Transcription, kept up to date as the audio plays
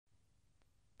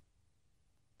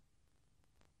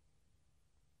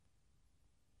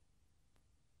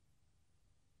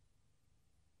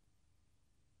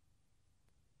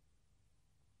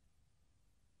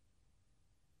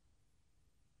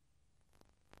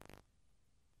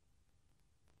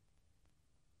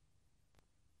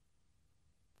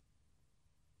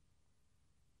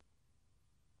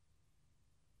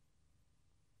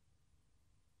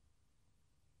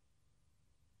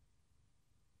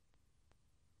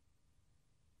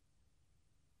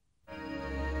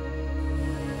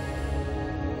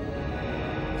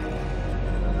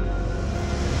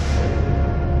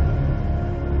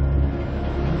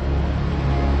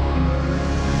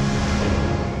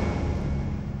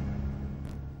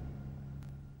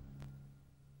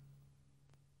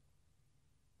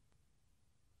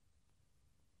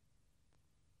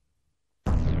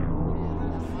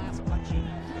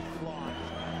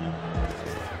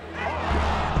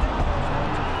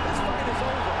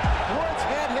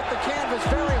canvas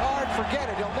very hard. Forget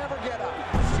it. He'll never get up.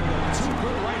 Two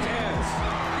good right hands.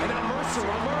 And now Mercer to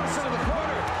the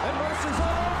corner. And Mercer's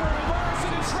all over. And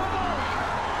Morrison in trouble.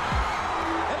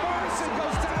 And Morrison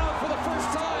goes down for the first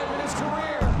time in his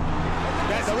career.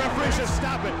 The referee should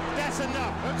stop it. That's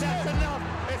enough. That's enough.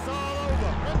 It's all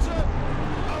over. That's it.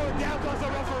 Oh, down goes the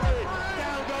referee.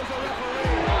 Down goes the referee.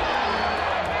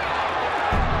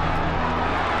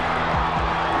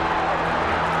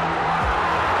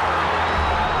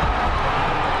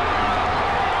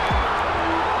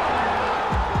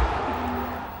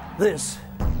 This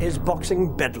is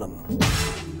Boxing Bedlam.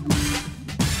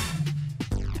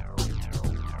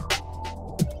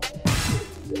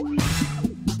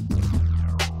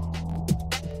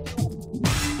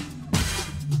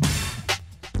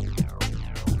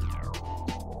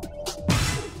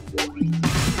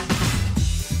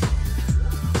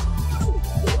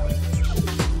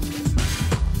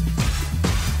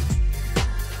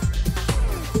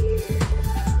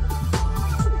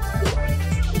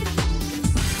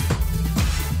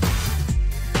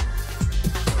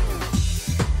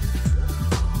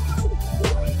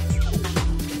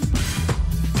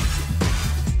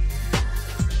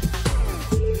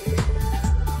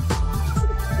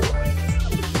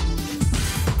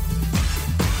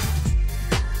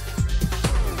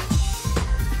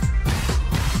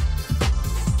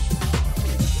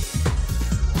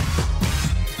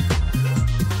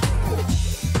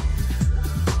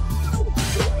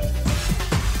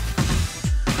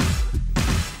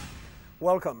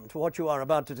 Welcome to what you are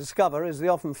about to discover is the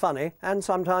often funny and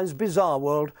sometimes bizarre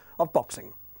world of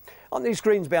boxing. On these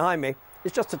screens behind me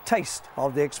is just a taste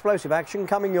of the explosive action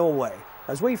coming your way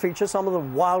as we feature some of the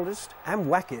wildest and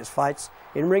wackiest fights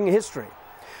in ring history.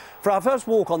 For our first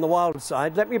walk on the wild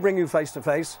side, let me bring you face to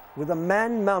face with a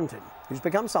man mountain who's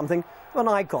become something of an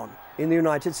icon in the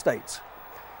United States.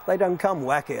 They don't come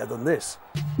wackier than this.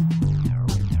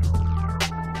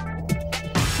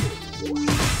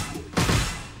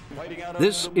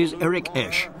 This is Eric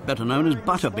Esch, better known as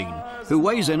Butterbean, who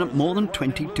weighs in at more than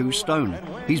 22 stone.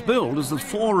 He's billed as the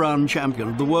 4-round champion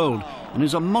of the world and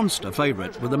is a monster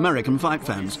favourite with American fight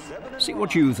fans. See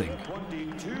what you think.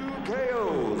 22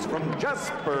 KOs from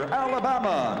Jasper,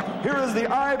 Alabama. Here is the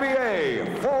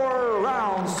IBA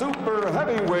 4-round super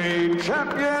heavyweight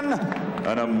champion,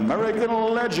 an American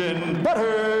legend,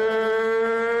 Butterbean.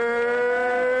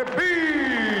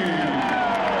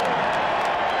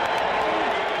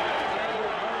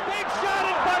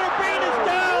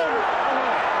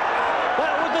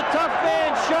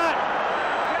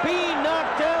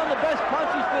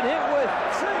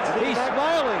 He's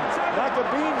smiling. Knock the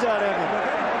beans out of him.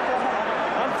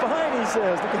 I'm fine, he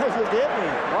says. The guys will get me.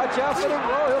 Watch out for him.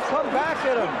 Oh, he'll come back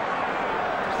at him.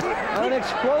 An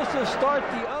explosive start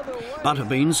the other way.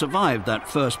 Butterbean survived that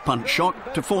first punch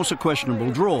shot to force a questionable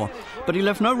draw, but he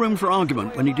left no room for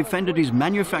argument when he defended his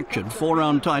manufactured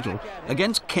 4-round title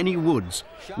against Kenny Woods.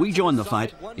 We joined the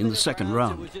fight in the second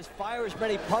round. Just fire as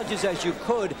many punches as you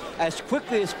could, as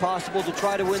quickly as possible to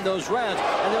try to win those rounds.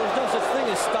 And there was no such thing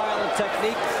as style and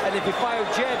technique. And if you fire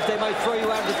jabs, they might throw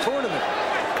you out of the tournament.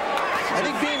 I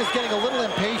think Bean is getting a little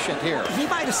impatient here. He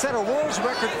might have set a world's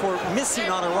record for missing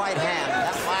on a right hand.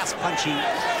 That last punch he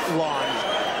launched.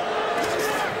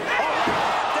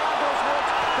 Down goes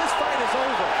Woods. This fight is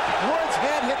over. Woods'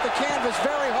 head hit the canvas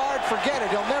very hard. Forget it.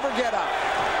 He'll never get up.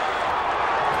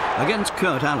 Against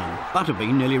Kurt Allen,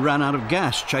 Butterbean nearly ran out of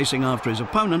gas chasing after his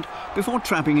opponent before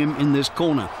trapping him in this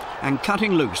corner and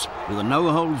cutting loose with a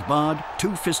no-holds-barred,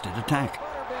 two-fisted attack.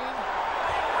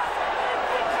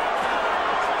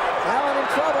 Allen in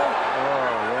trouble. Oh,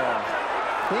 yeah.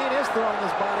 Bean is throwing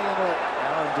his body into it.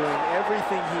 Allen doing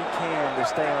everything he can to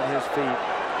stay on his feet.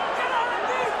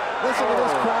 Listen to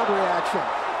this crowd reaction.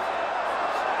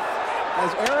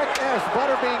 As Eric Esch,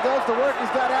 Butterbean goes to work, he's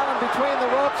got Allen between the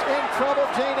ropes, in trouble.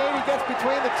 Jane 80 gets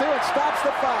between the two and stops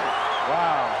the fight.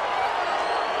 Wow.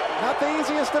 Not the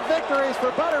easiest of victories for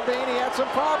Butterbean. He had some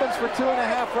problems for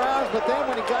 2.5 rounds, but then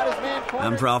when he got his man cornered...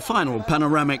 And for our final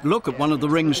panoramic look at one of the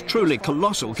ring's truly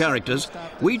colossal characters,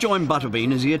 we join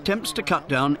Butterbean as he attempts to cut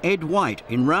down Ed White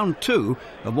in round 2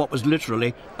 of what was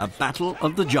literally a battle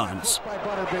of the giants. By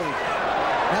Butterbean.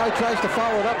 Now he tries to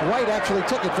follow it up. White actually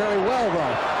took it very well,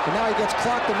 though. And now he gets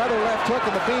clocked another left hook,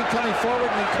 and the Bean coming forward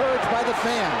and encouraged by the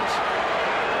fans.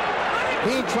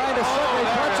 Bean trying to suddenly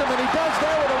punch him, and he does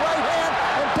there with a right hand,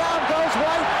 and down goes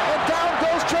White, and down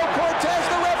goes Joe Cortez,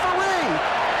 the referee.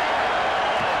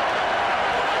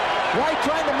 White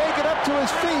trying to make it up to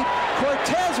his feet.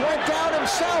 Cortez went down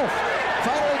himself.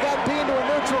 Finally got Bean to a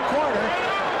neutral corner.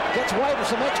 Gets White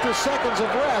some extra seconds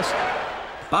of rest.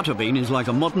 Butterbean is like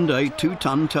a modern-day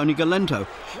 2-ton Tony Galento,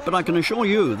 but I can assure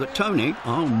you that Tony,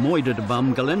 our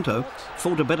moided-bum Galento,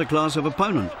 fought a better class of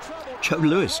opponent. Joe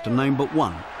Lewis, to name but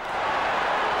one.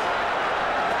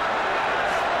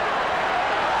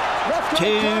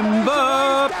 Timber!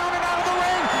 Down and out of the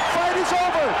ring. Fight is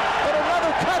over. But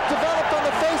another cut developed on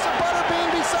the face of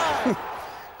Butterbean beside.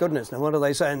 Goodness, no wonder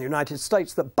they say in the United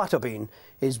States that Butterbean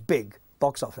is big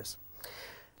box office.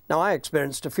 Now, I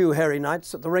experienced a few hairy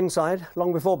nights at the ringside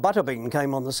long before Butterbean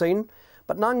came on the scene,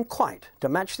 but none quite to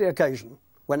match the occasion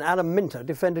when Adam Minter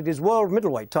defended his world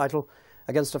middleweight title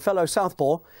against a fellow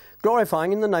southpaw,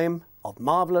 glorifying in the name of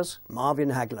Marvellous Marvin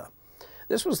Hagler.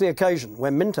 This was the occasion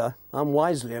when Minter,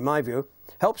 unwisely in my view,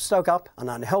 helped stoke up an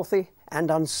unhealthy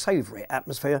and unsavoury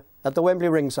atmosphere at the Wembley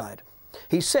ringside.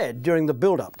 He said during the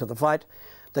build-up to the fight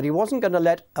that he wasn't going to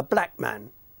let a black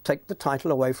man take the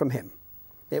title away from him.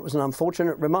 It was an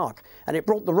unfortunate remark, and it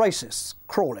brought the racists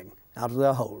crawling out of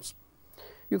their holes.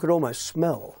 You could almost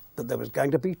smell that there was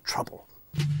going to be trouble.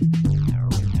 Beginning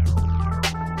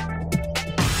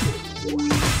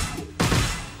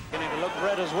to look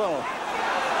red as well.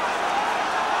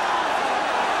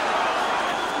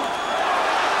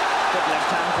 Good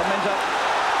left hand for Minter.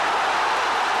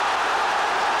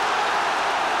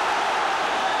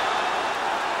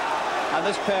 And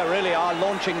this pair really are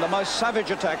launching the most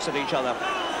savage attacks at each other.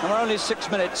 And we're only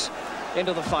 6 minutes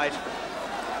into the fight.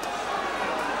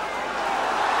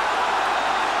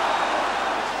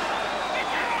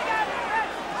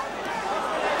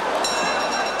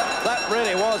 That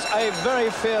really was a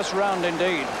very fierce round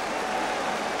indeed.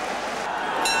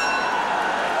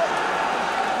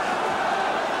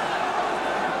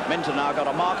 Minter now got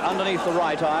a mark underneath the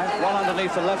right eye, one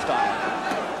underneath the left eye.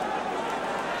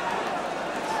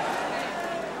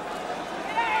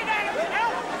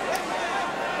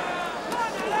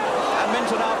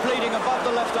 Now bleeding above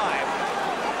the left eye.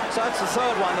 So that's the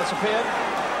third one that's appeared.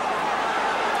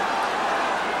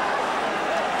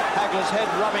 Hagler's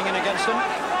head rubbing in against him.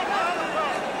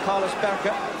 Carlos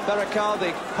Barracal,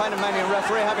 the Panamanian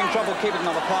referee, having trouble keeping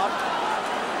them apart.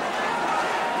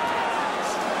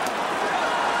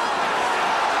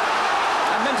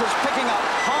 And Minter's picking up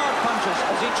hard punches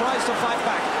as he tries to fight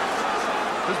back.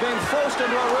 He's being forced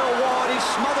into a real war. He's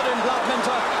smothered in blood,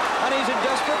 Minter, and he's in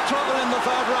desperate trouble in the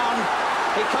third round.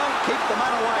 He can't keep the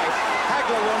man away.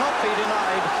 Hagler will not be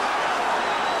denied.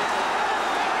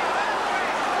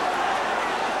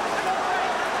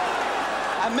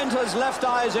 And Minter's left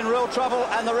eye is in real trouble,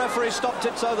 and the referee stopped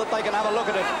it so that they can have a look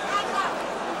at it.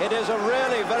 It is a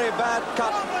really very bad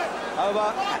cut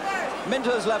over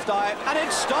Minter's left eye, and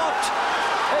it stopped.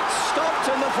 It stopped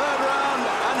in the third round,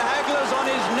 and Hagler's on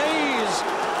his knees,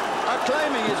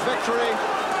 acclaiming his victory.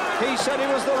 He said he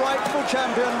was the rightful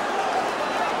champion.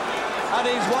 And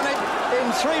he's won it in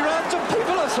 3 rounds, and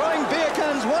people are throwing beer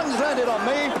cans. One's landed on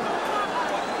me.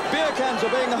 Beer cans are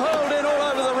being hurled in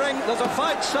all over the ring. There's a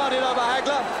fight started over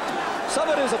Hagler.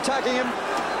 Somebody's attacking him.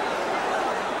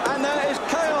 And there is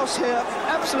chaos here,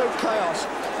 absolute chaos.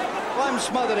 I'm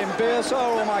smothered in beer, so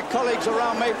are all my colleagues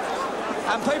around me.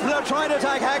 And people are trying to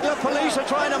attack Hagler. Police are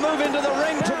trying to move into the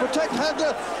ring to protect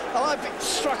Hagler. Oh, I've been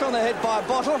struck on the head by a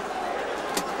bottle.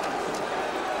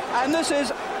 And this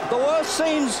is the worst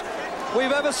scenes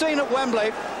we've ever seen at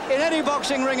Wembley in any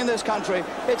boxing ring in this country.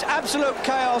 It's absolute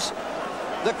chaos.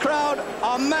 The crowd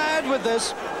are mad with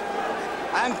this,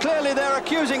 and clearly they're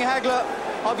accusing Hagler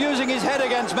of using his head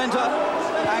against Minter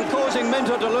and causing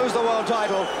Minter to lose the world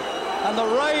title. And the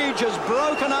rage has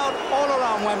broken out all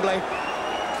around Wembley,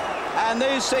 and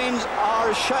these scenes are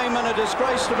a shame and a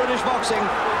disgrace to British boxing.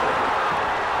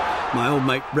 My old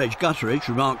mate Reg Gutteridge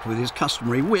remarked with his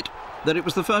customary wit that it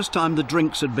was the first time the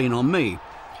drinks had been on me.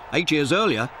 8 years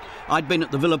earlier, I'd been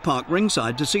at the Villa Park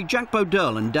ringside to see Jack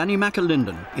Bodell and Danny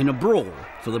McAlinden in a brawl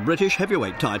for the British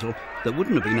heavyweight title that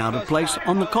wouldn't have been out of place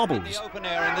on the cobbles. The open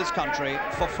air in this country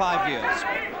for 5 years.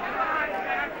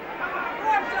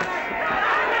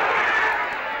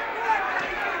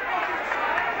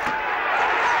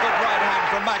 Good right hand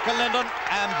from McAlinden,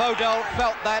 and Bodell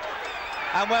felt that.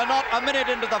 And we're not a minute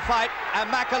into the fight, and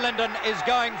McAlinden is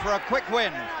going for a quick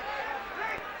win.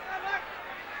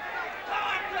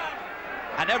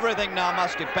 And everything now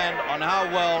must depend on how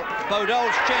well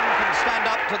Bodell's chin can stand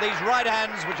up to these right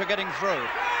hands which are getting through.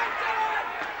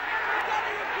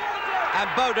 And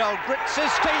Bodell grits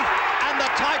his teeth, and the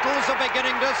titles are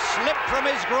beginning to slip from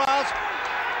his grasp.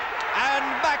 And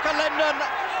McAlinden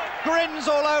grins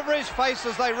all over his face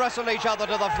as they wrestle each other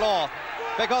to the floor,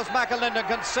 because McAlinden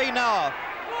can see now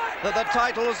that the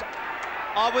titles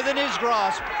are within his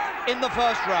grasp in the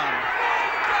first round.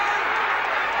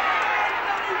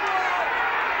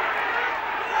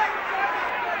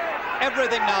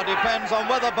 everything now depends on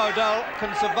whether Bodell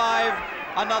can survive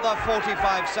another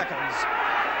 45 seconds.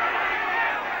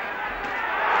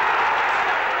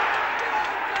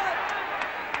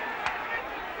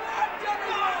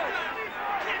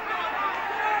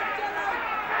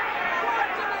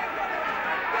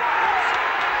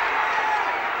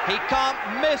 He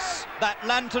can't miss that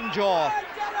lantern jaw.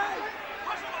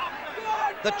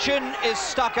 The chin is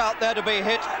stuck out there to be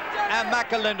hit, and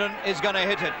McAlinden is going to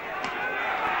hit it.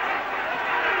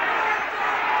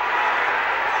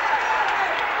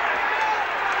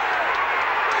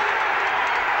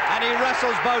 And he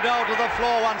wrestles Bodell to the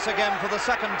floor once again for the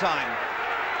second time.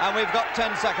 And we've got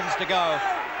 10 seconds to go.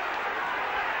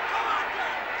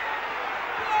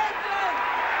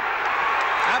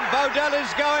 And Bodell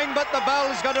is going, but the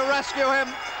bell's going to rescue him.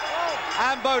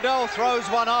 And Bodell throws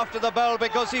one after the bell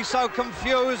because he's so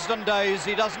confused and dazed.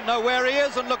 He doesn't know where he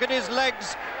is, and look at his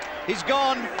legs. He's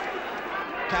gone.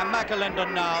 Can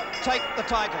McAlinden now take the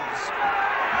titles?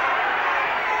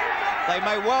 They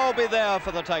may well be there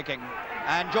for the taking.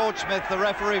 And George Smith, the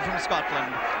referee from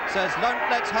Scotland, says,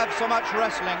 let's have so much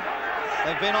wrestling.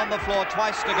 They've been on the floor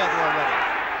twice together already.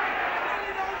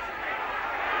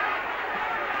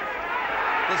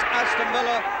 This Aston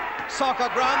Villa soccer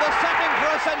ground, they're setting for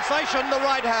a sensation, the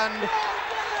right hand.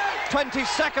 20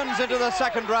 seconds into the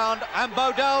second round, and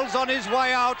Bodell's on his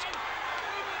way out.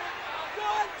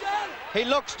 He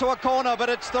looks to a corner, but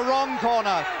it's the wrong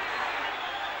corner.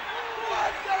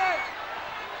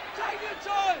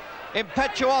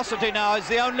 Impetuosity now is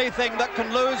the only thing that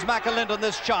can lose McAlinden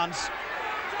this chance.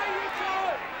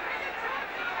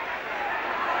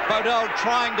 Bodell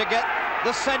trying to get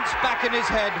the sense back in his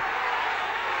head.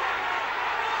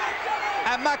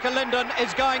 And McAlinden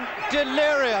is going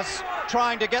delirious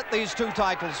trying to get these two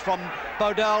titles from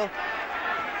Bodell.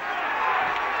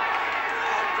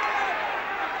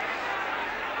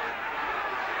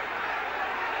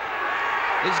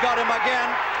 He's got him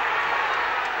again.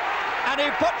 And he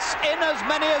puts in as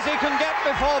many as he can get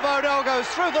before Bodell goes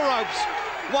through the ropes.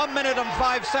 1 minute and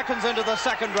 5 seconds into the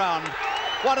second round.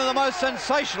 One of the most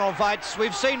sensational fights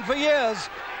we've seen for years.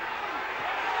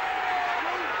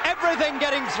 Everything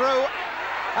getting through,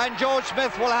 and George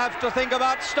Smith will have to think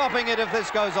about stopping it if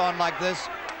this goes on like this.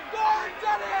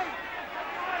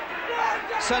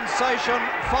 Sensation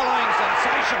following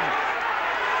sensation.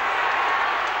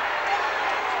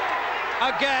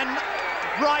 Again,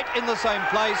 right in the same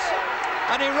place.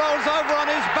 And he rolls over on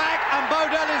his back, and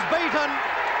Bodell is beaten.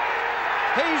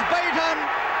 He's beaten.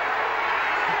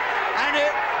 And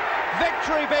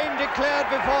victory being declared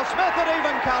before Smith had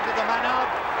even counted the man out.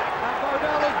 And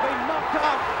Bodell has been knocked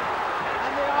out.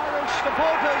 And the Irish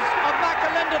supporters of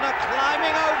McAlinden are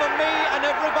climbing over me and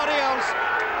everybody else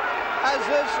as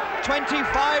this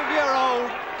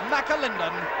 25-year-old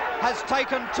McAlinden has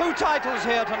taken 2 titles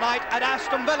here tonight at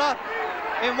Aston Villa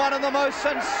in one of the most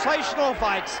sensational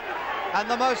fights and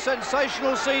the most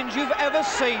sensational scenes you've ever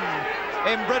seen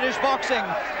in British boxing.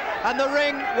 And the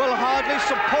ring will hardly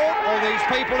support all these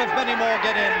people if many more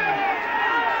get in.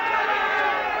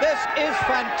 This is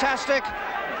fantastic.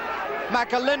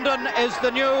 McAlinden is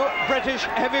the new British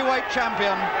heavyweight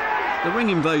champion. The ring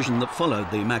invasion that followed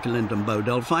the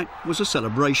McAlinden-Bodell fight was a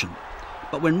celebration.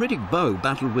 But when Riddick Bowe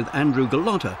battled with Andrew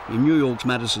Gallotta in New York's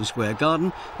Madison Square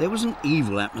Garden, there was an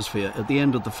evil atmosphere at the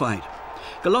end of the fight.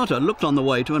 Gallotta looked on the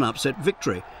way to an upset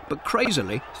victory, but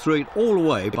crazily threw it all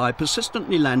away by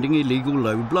persistently landing illegal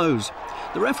low blows.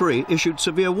 The referee issued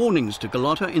severe warnings to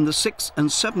Gallotta in the 6th and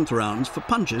 7th rounds for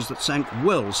punches that sank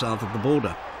well south of the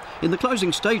border. In the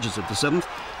closing stages of the 7th,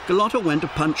 Gallotta went a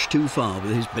punch too far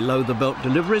with his below-the-belt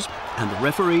deliveries, and the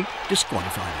referee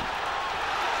disqualified him.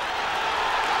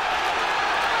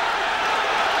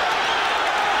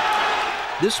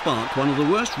 This sparked one of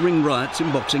the worst ring riots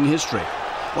in boxing history.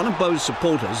 One of Bowe's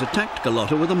supporters attacked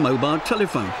Gallotta with a mobile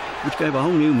telephone, which gave a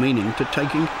whole new meaning to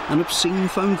taking an obscene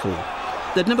phone call.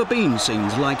 There'd never been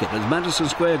scenes like it as Madison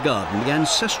Square Garden, the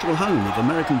ancestral home of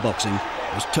American boxing,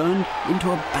 was turned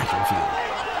into a battlefield.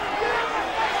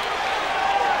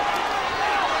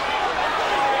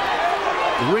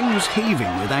 The ring was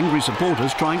heaving with angry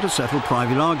supporters trying to settle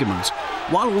private arguments.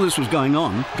 While all this was going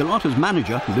on, Gallotta's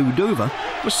manager, Lou Dover,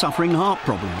 was suffering heart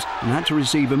problems and had to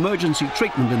receive emergency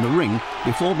treatment in the ring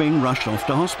before being rushed off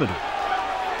to hospital.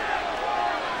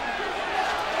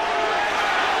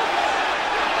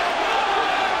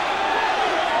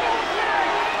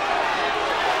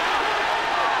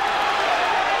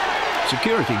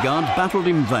 Security guards battled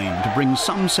in vain to bring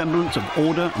some semblance of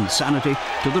order and sanity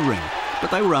to the ring,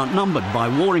 but they were outnumbered by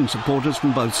warring supporters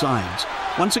from both sides.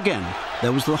 Once again,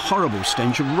 there was the horrible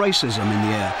stench of racism in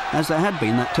the air, as there had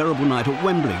been that terrible night at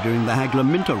Wembley during the Hagler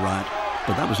Minter riot.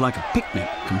 But that was like a picnic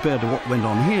compared to what went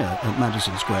on here at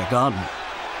Madison Square Garden.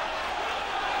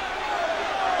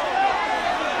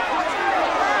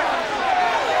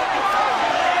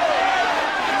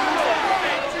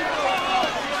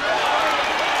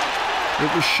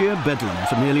 It was sheer bedlam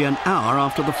for nearly an hour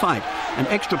after the fight, and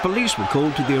extra police were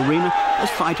called to the arena as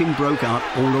fighting broke out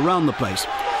all around the place.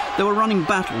 There were running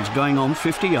battles going on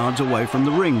 50 yards away from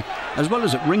the ring, as well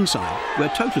as at ringside, where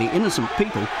totally innocent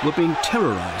people were being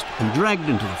terrorised and dragged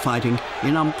into the fighting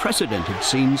in unprecedented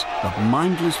scenes of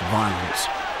mindless violence.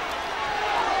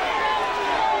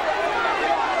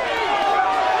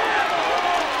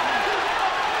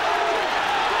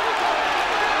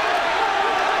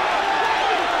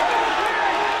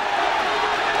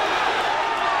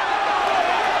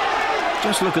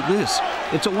 Just look at this.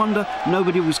 It's a wonder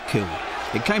nobody was killed.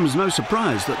 It came as no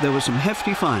surprise that there were some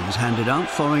hefty fines handed out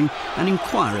following an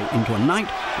inquiry into a night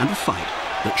and a fight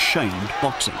that shamed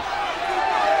boxing.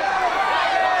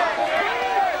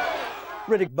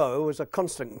 Riddick Bowe was a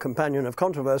constant companion of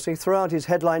controversy throughout his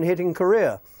headline-hitting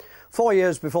career. 4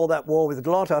 years before that war with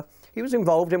Glotter, he was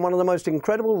involved in one of the most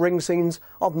incredible ring scenes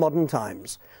of modern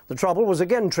times. The trouble was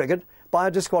again triggered by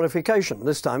a disqualification,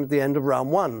 this time at the end of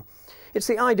round 1. It's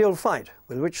the ideal fight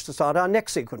with which to start our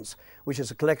next sequence, which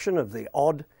is a collection of the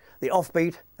odd, the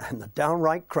offbeat and the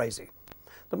downright crazy.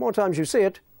 The more times you see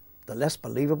it, the less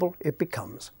believable it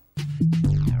becomes.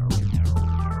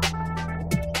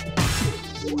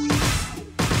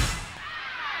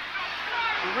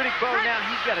 Riddick Bowe now,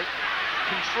 he's got to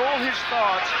control his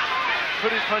thoughts,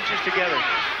 put his punches together,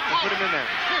 and put them in there.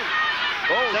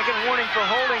 Second warning for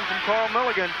holding from Carl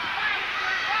Milligan.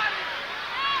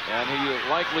 And he is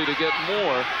likely to get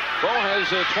more. Bowe has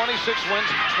 26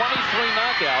 wins, 23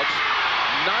 knockouts,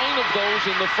 9 of those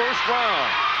in the first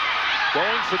round.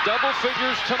 Going for double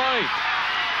figures tonight.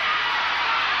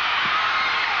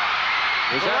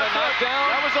 Is that a knockdown?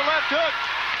 That was a left hook.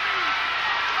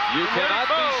 You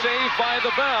cannot be saved by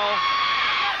the bell.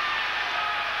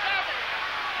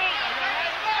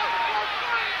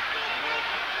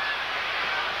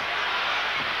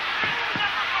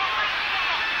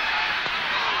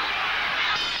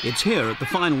 It's here at the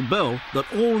final bell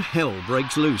that all hell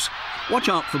breaks loose. Watch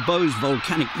out for Bowe's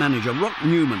volcanic manager, Rock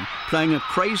Newman, playing a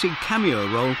crazy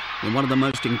cameo role in one of the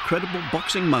most incredible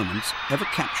boxing moments ever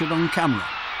captured on camera.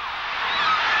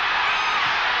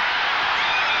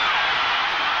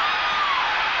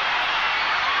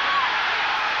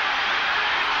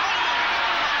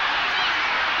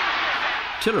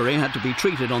 Tillery had to be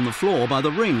treated on the floor by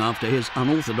the ring after his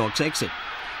unorthodox exit.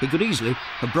 He could easily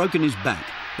have broken his back,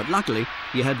 but luckily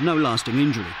he had no lasting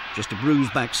injury, just a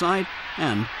bruised backside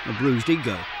and a bruised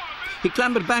ego. He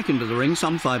clambered back into the ring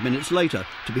some 5 minutes later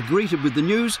to be greeted with the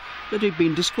news that he'd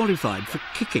been disqualified for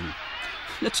kicking.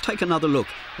 Let's take another look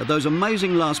at those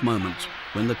amazing last moments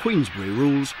when the Queensberry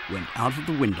rules went out of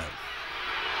the window.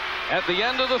 At the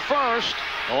end of the first,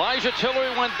 Elijah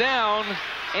Tillery went down,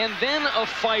 and then a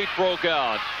fight broke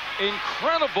out.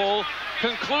 Incredible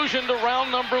conclusion to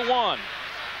round number 1.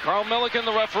 Carl Milligan,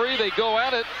 the referee, they go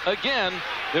at it again.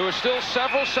 There were still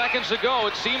several seconds to go.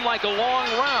 It seemed like a long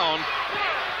round.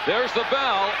 There's the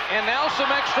bell, and now some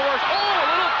extra work. Oh, a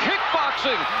little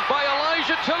kickboxing by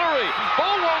Elijah Tillery.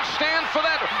 Bowe won't stand for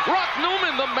that. Rock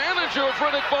Newman, the manager of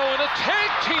Riddick Bowe, and a tag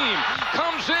team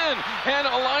comes in, and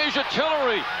Elijah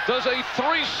Tillery does a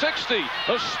 360,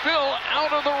 a spill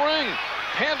out of the ring.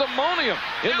 Pandemonium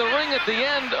in the ring at the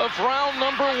end of round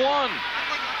number 1.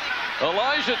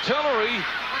 Elijah Tillery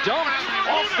dumped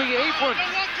off the apron,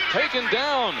 taken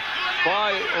down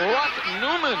by Rock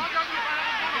Newman.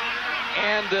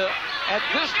 And at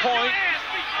this point,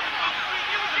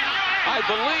 I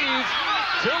believe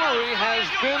Tillery has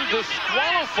been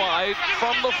disqualified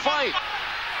from the fight.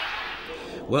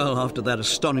 Well, after that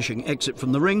astonishing exit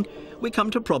from the ring, we come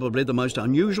to probably the most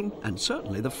unusual and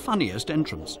certainly the funniest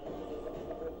entrance.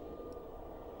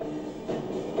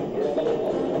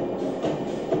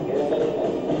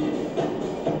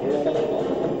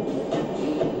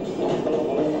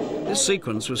 This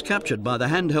sequence was captured by the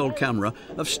handheld camera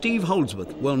of Steve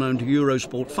Holdsworth, well known to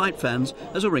Eurosport fight fans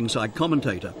as a ringside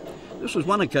commentator. This was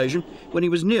one occasion when he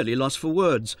was nearly lost for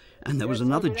words, and there was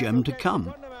another gem to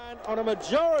come. On a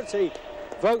majority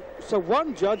vote, so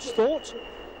one judge thought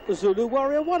the Zulu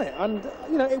Warrior won it, and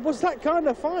you know, it was that kind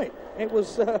of fight. It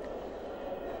was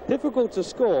difficult to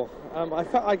score.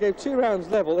 I gave 2 rounds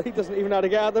level. He doesn't even know how to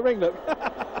get out of the ring, look.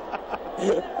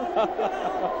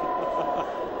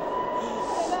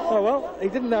 Oh, well, he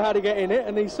didn't know how to get in it,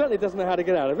 and he certainly doesn't know how to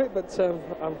get out of it, but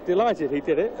I'm delighted he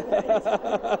did it.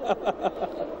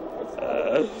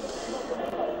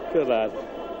 Good lad.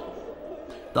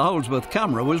 The Holdsworth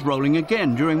camera was rolling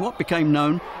again during what became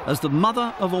known as the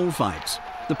mother of all fights.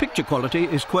 The picture quality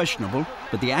is questionable,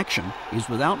 but the action is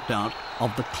without doubt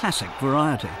of the classic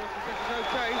variety.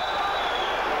 Okay.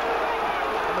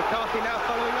 McCarthy now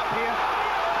following up here.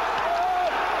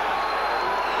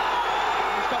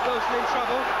 He's got Wilson in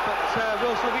trouble, but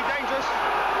Wilson will be dangerous.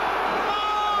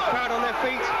 The crowd on their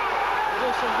feet.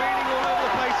 Wilson reeling all over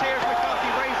the place here as McCarthy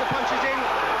rains the punches in.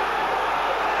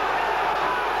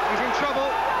 He's in trouble.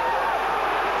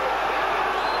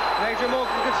 Adrian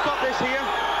Morgan could stop this here.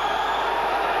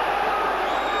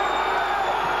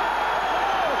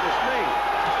 Goodness me.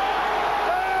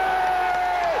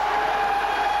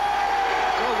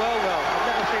 Well, well, well. I've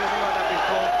never seen anything like that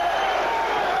before.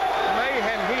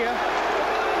 Mayhem here.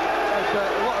 As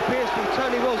what appears to be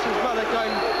Tony Wilson's mother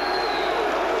going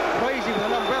crazy with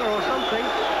an umbrella or something.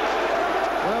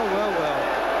 Well, well, well.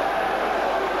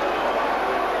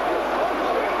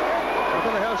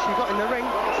 What the hell she got in the ring?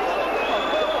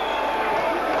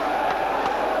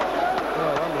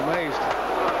 Oh, I'm amazed.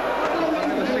 I've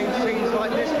never seen scenes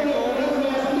like this before.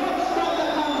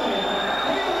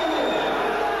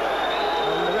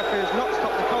 And the referee has not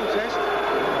stopped the contest.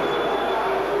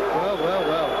 Well, well,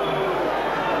 well.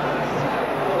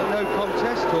 No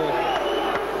contest or...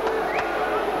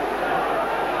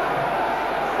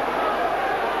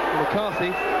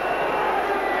 McCarthy.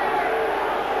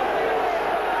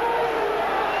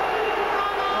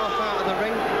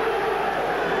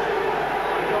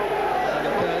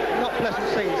 Pleasant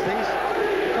scenes, these.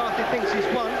 McCarthy thinks he's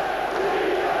won.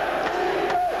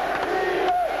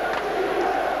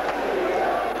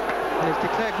 And he's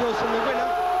declared Wilson the winner.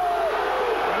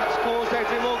 And that's caused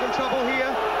Adrian Morgan trouble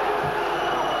here.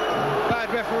 Bad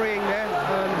refereeing there,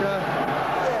 and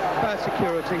bad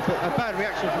security, but a bad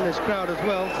reaction from this crowd as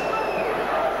well.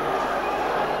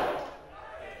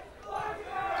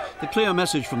 The clear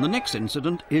message from the next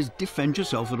incident is defend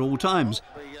yourself at all times,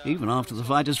 even after the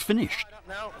fight is finished.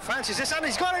 Now, fancies this, and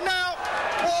he's got it now!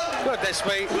 Goodness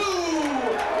me.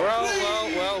 Well, well,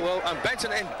 well, well, and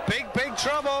Benton in big, big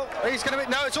trouble. He's going to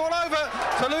be, no, it's all over.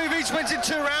 So Louis Veach wins in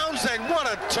 2 rounds, then what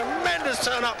a tremendous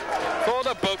turn-up for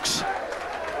the books.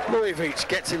 Louis Veach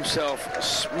gets himself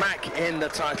smack in the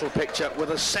title picture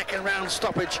with a 2nd round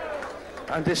stoppage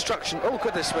and destruction. Oh,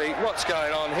 goodness me, what's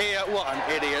going on here? What an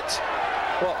idiot.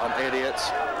 What an idiot.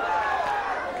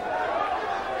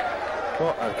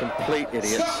 What a complete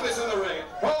idiot. Stop this in the ring.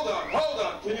 Hold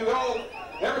on. Can you all,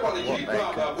 everybody keep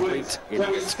calm now, please.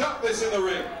 Can we stop this in the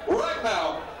ring right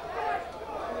now?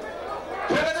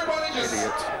 Can everybody just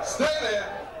stay there?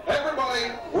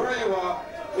 Everybody, where you are,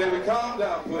 can we calm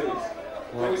down, please?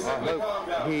 Well, I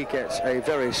hope he gets a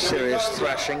very serious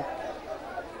thrashing.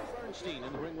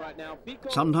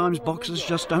 Sometimes boxers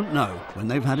just don't know when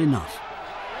they've had enough.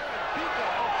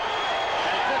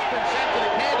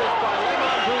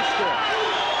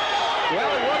 Well,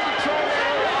 he wasn't throwing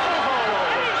that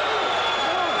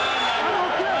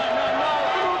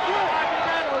alive all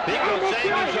over. Pico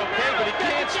saying he's okay, but he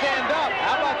can't stand up.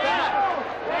 How about that?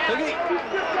 Look at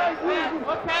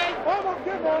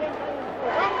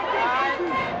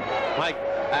Mike,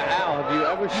 Al, have you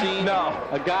ever seen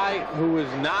a guy who was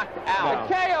knocked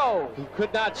out, who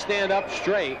could not stand up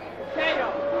straight,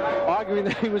 arguing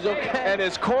that he was okay? And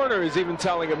his corner is even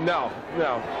telling him no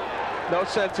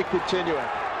sense in continuing.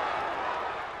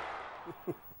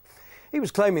 He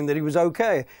was claiming that he was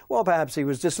okay. Well, perhaps he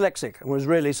was dyslexic and was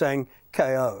really saying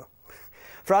KO.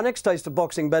 For our next taste of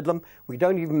boxing bedlam, we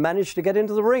don't even manage to get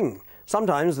into the ring.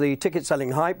 Sometimes the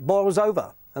ticket-selling hype boils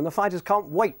over, and the fighters can't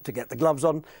wait to get the gloves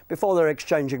on before they're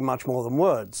exchanging much more than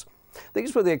words.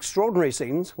 These were the extraordinary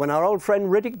scenes when our old friend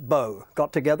Riddick Bowe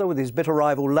got together with his bitter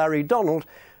rival Larry Donald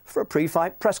for a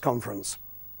pre-fight press conference.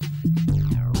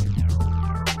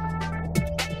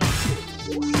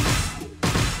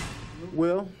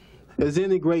 Well, as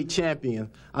any great champion,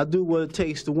 I do what it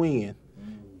takes to win.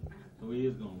 So he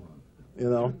is going to win. You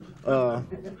know,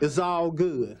 it's all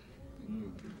good.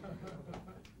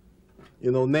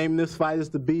 You know, naming this fight is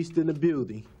The Beast and the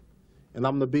Beauty, and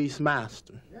I'm the Beast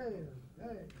Master.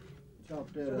 So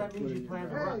that means you plan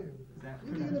to run.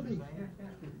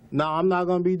 No, I'm not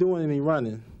going to be doing any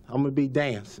running. I'm going to be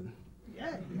dancing.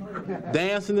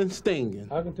 Dancing and stinging.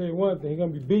 I can tell you one thing, he's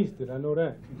going to be beasted, I know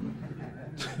that.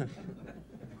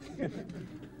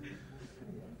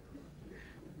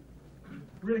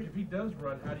 Riddick, if he does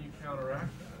run, how do you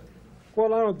counteract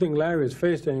Well, I don't think Larry has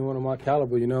faced anyone of my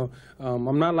caliber, you know.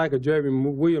 I'm not like a Jerry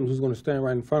Williams who's going to stand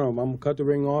right in front of him. I'm going to cut the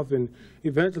ring off, and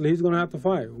eventually he's going to have to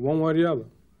fight, one way or the other.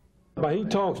 But he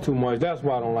talks too much. That's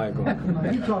why I don't like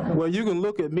him. Well, you can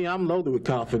look at me. I'm loaded with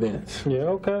confidence.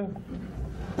 Yeah, okay.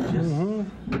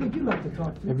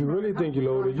 If you really think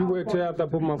you're loaded, you wait till after I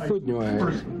put my foot in your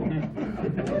ass.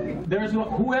 There's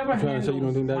whoever. You trying to say you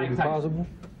don't think that would be possible?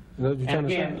 Is that what you're trying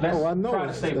to say? Oh, I know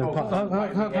it's impossible.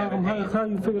 How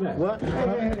you figure that? What?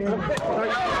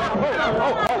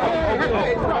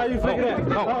 How you figure that?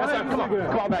 Come on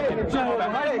back.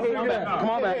 Come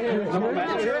on back.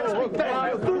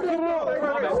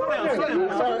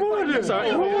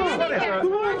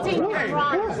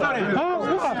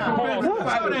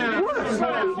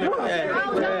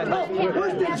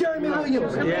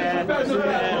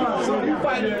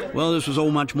 Well, this was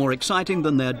all much more exciting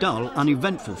than their dull,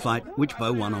 uneventful fight, which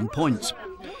Bo won on points.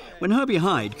 When Herbie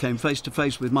Hyde came face to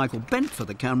face with Michael Benn for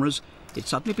the cameras, it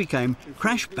suddenly became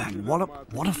crash, bang,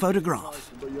 wallop, what a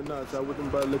photograph. You're nuts. I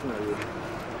wouldn't bother looking at you.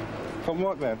 From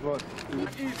what, man? What?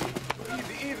 Easy,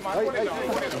 man.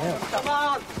 Come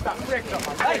on.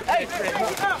 Hey.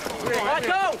 Let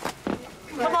go.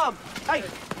 Come on. Hey.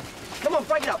 Come on,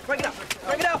 break it up. Break it up.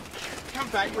 Come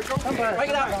back. We're going Break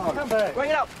it up. Come back.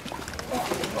 Break it up.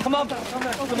 Come on. Okay.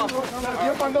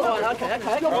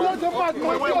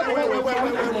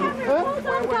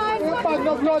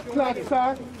 No blood clot,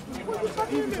 sir.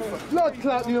 Blood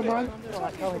clot, you man.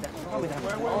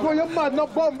 Well, you're mad, no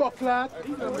bomber clot.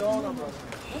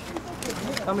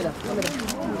 Come here.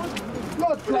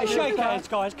 Blood clot. Shake hands,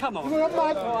 guys. Come on. You're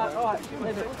mad. All right.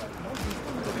 Leave it.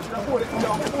 Wait. Come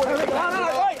on.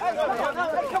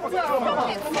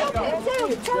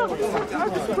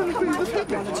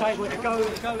 On the table.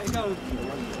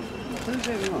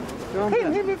 Go.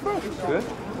 Hit me first. Good?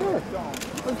 Yeah.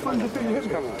 What's funny thing you hit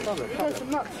me? Calm some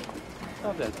nuts.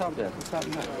 Calm down.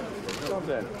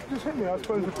 Just hit me, I was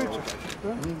putting the picture.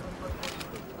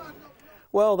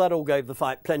 Well, that all gave the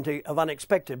fight plenty of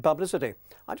unexpected publicity.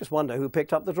 I just wonder who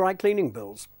picked up the dry cleaning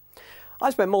bills. I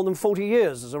spent more than 40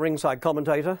 years as a ringside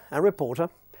commentator and reporter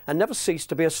and never ceased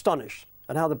to be astonished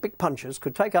at how the big punchers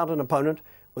could take out an opponent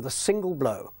with a single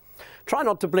blow. Try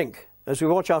not to blink as we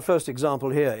watch our first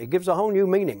example here. It gives a whole new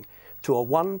meaning to a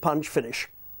one-punch finish.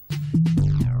 And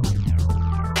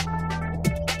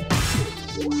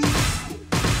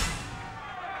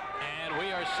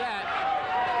we are set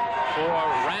for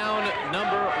round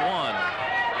number 1.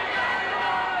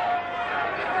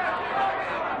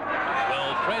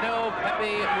 Wilfredo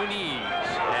Pepe Muniz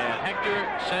and Hector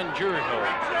Sanjurjo,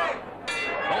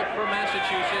 both from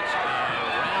Massachusetts,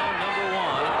 and round number 1.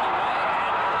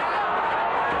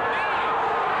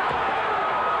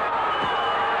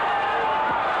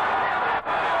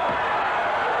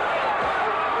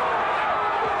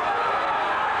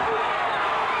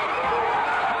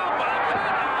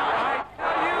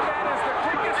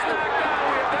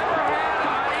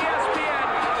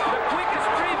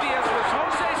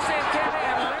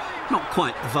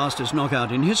 Quite the fastest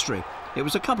knockout in history. It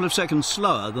was a couple of seconds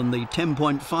slower than the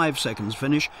 10.5 seconds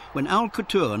finish when Al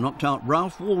Couture knocked out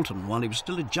Ralph Walton while he was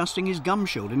still adjusting his gum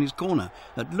shield in his corner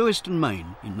at Lewiston,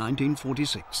 Maine in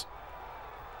 1946.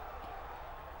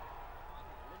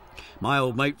 My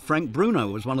old mate Frank Bruno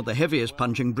was one of the heaviest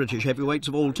punching British heavyweights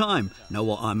of all time. Know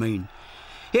what I mean?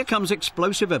 Here comes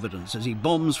explosive evidence as he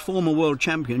bombs former world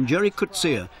champion Jerry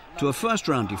Coetzee to a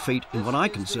first-round defeat in what I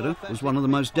consider was one of the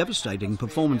most devastating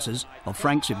performances of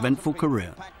Frank's eventful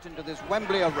career. Packed into this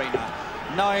Wembley arena,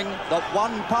 knowing that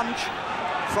one punch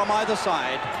from either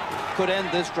side could end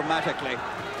this dramatically.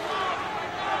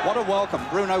 What a welcome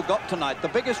Bruno got tonight, the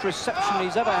biggest reception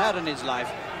he's ever had in his life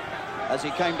as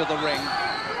he came to the ring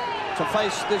to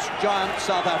face this giant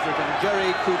South African,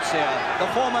 Jerry Coetzee, the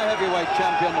former heavyweight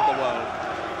champion of the world.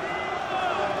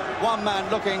 One man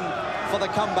looking for the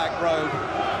comeback road,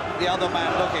 the other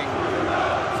man looking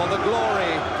for the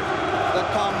glory that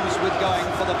comes with going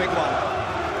for the big one.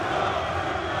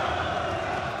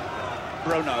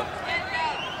 Bruno,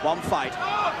 one fight,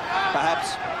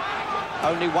 perhaps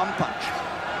only one punch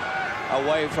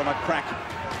away from a crack.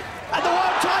 And the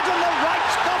world title, the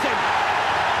right's got him.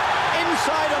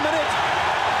 Inside a minute,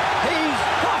 he's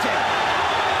got him.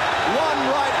 One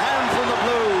right hand from the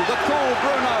blue, the cool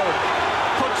Bruno.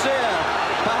 Coetzee,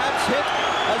 perhaps hit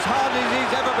as hard as he's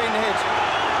ever been hit. 1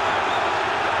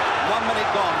 minute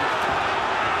gone.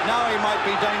 Now he might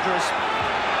be dangerous.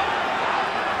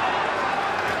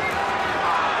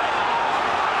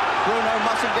 Bruno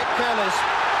mustn't get careless.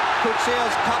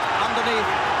 Coetzee's cut underneath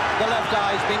the left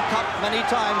eye. He's been cut many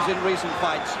times in recent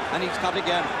fights, and he's cut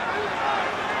again.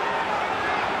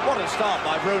 What a start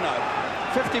by Bruno.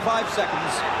 55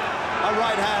 seconds. A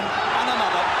right hand and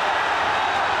another.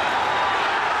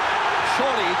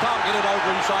 Surely he can't get it over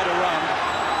inside a round.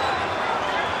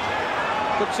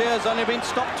 Coetzee only been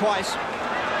stopped twice.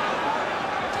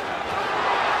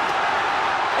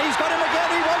 He's got him again.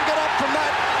 He won't get up from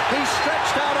that. He's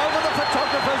stretched out over the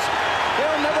photographers.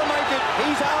 He'll never make it.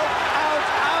 He's out, out,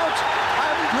 out.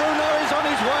 And Bruno is on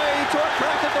his way to a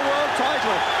crack at the world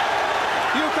title.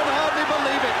 You can hardly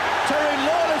believe it. Terry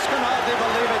Lawless can hardly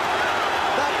believe it.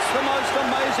 That's the most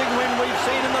amazing win we've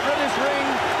seen in the British ring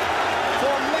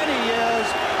for many years.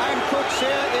 And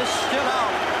Coetzee is still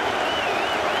out.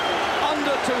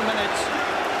 Under 2 minutes.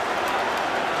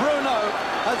 Bruno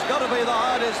has got to be the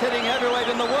hardest hitting heavyweight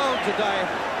in the world today,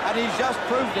 and he's just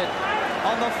proved it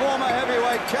on the former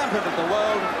heavyweight champion of the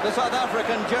world, the South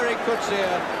African Gerry Coetzee,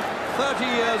 30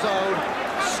 years old,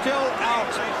 still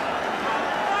out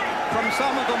from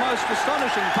some of the most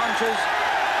astonishing punches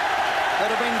that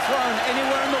have been thrown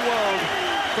anywhere in the world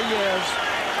for years.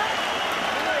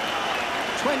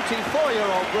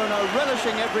 24-year-old Bruno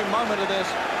relishing every moment of this.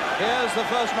 Here's the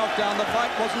first knockdown. The fight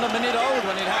wasn't a minute old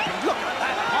when it happened. Look,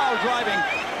 that pile driving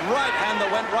right hand that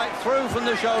went right through from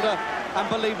the shoulder. And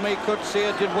believe me, Coetzee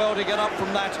did well to get up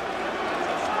from that.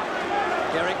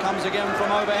 Here it comes again from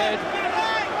overhead.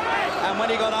 And when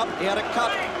he got up, he had a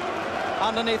cut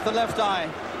underneath the left eye.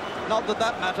 Not that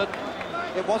that mattered.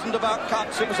 It wasn't about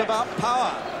cuts, it was about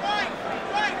power.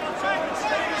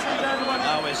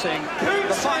 Now we're seeing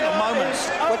the final moments,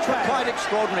 which were quite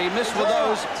extraordinary. He missed with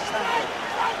those.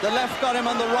 The left got him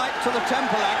on the right to the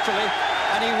temple, actually,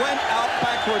 and he went out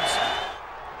backwards.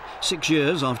 6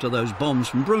 years after those bombs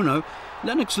from Bruno,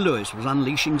 Lennox Lewis was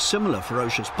unleashing similar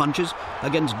ferocious punches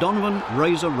against Donovan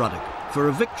Razor Ruddock for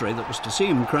a victory that was to see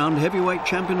him crowned heavyweight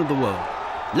champion of the world.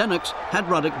 Lennox had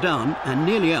Ruddock down and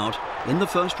nearly out in the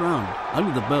first round.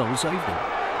 Only the bell saved him.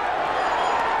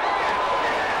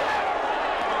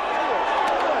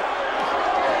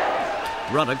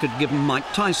 Ruddock had given Mike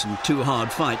Tyson 2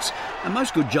 hard fights, and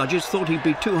most good judges thought he'd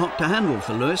be too hot to handle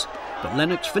for Lewis, but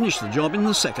Lennox finished the job in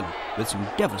the second with some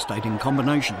devastating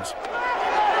combinations.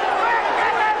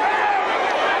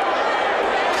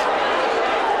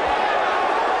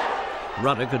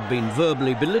 Ruddock had been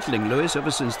verbally belittling Lewis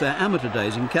ever since their amateur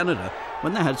days in Canada,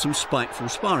 when they had some spiteful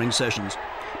sparring sessions.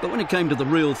 But when it came to the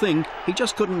real thing, he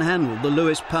just couldn't handle the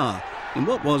Lewis power in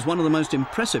what was one of the most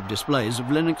impressive displays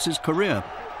of Lennox's career.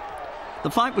 The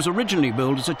fight was originally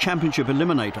billed as a championship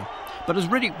eliminator, but as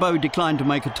Riddick Bowe declined to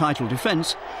make a title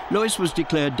defence, Lewis was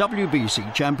declared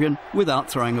WBC champion without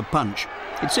throwing a punch.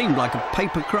 It seemed like a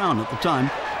paper crown at the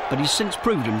time, but he's since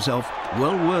proved himself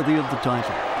well worthy of the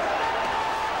title.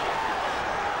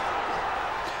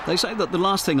 They say that the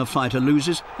last thing a fighter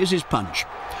loses is his punch.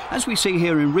 As we see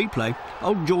here in replay,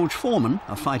 old George Foreman,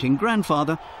 a fighting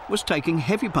grandfather, was taking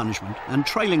heavy punishment and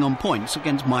trailing on points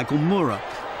against Michael Moorer.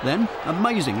 Then,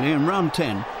 amazingly, in round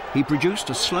 10, he produced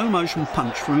a slow-motion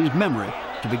punch from his memory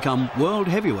to become world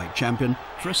heavyweight champion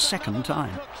for a second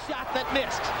time. Shot that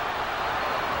missed.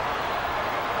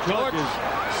 George is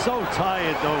so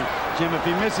tired, though, Jim. If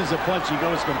he misses a punch, he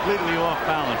goes completely off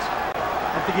balance.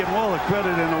 I have to give him all the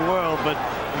credit in the world, but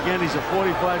again, he's a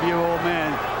 45-year-old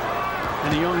man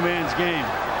in a young man's game.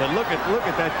 But look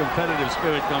at that competitive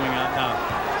spirit coming out now.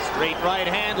 Straight right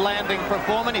hand landing for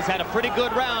Foreman. He's had a pretty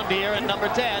good round here in number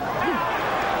 10.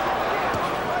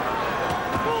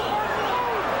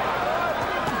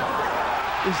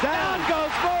 Is down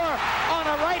goes Moore on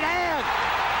a right hand.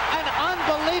 An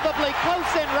unbelievably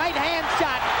close-in right hand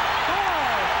shot. 4,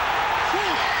 6,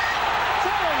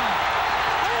 7,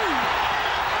 8,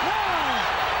 9,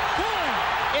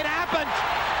 10. It happened.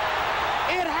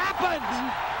 It happened.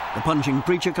 The punching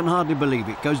preacher can hardly believe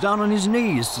it, goes down on his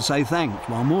knees to say thanks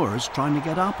while Moore's trying to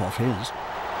get up off his.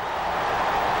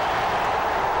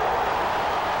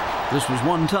 This was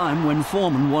one time when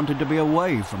Foreman wanted to be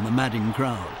away from the madding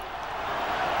crowd.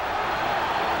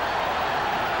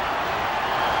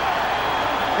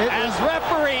 As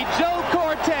referee Joe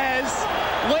Cortez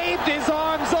waved his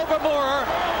arms over Moorer,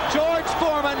 George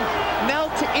Foreman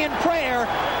knelt in prayer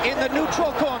in the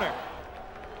neutral corner.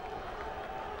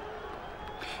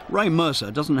 Ray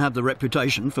Mercer doesn't have the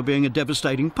reputation for being a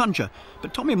devastating puncher,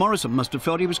 but Tommy Morrison must have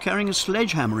felt he was carrying a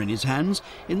sledgehammer in his hands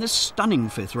in this stunning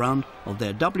 5th round of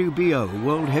their WBO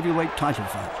World Heavyweight title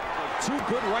fight. 2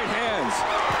 good right hands.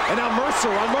 And now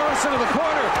Mercer on Morrison in the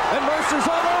corner. And Mercer's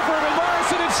all over him, and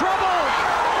Morrison in trouble.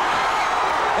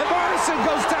 And Morrison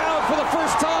goes down for the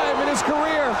first time in his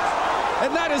career.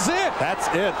 And that is it. That's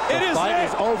it. The fight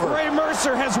is over. Ray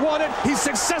Mercer has won it. He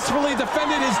successfully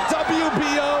defended his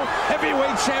WBO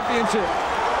heavyweight championship.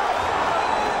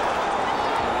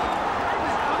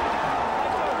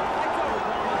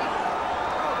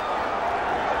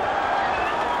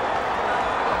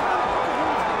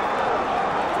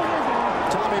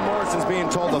 Morrison's being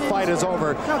told the fight is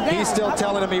over. He's still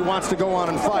telling him he wants to go on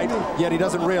and fight, yet he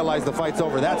doesn't realize the fight's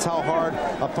over. That's how hard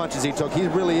of punches he took. He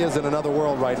really is in another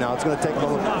world right now. It's going to take him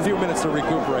a few minutes to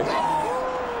recuperate.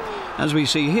 As we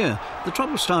see here, the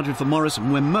trouble started for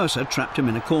Morrison when Mercer trapped him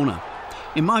in a corner.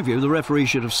 In my view, the referee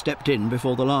should have stepped in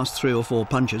before the last 3 or 4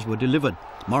 punches were delivered.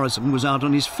 Morrison was out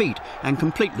on his feet and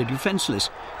completely defenceless,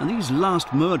 and these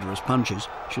last murderous punches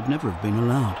should never have been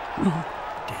allowed.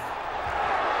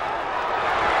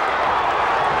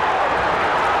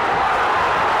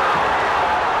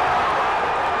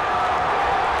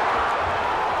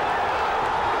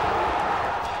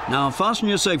 Now fasten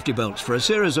your safety belts for a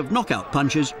series of knockout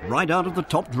punches right out of the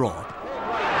top drawer.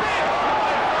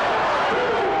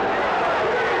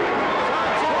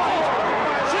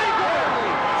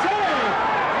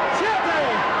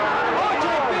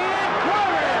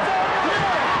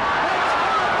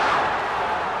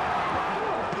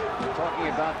 Talking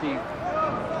about the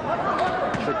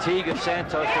fatigue of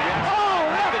Santos. Oh,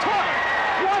 left hook!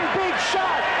 One big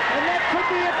shot, and that could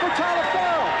be it for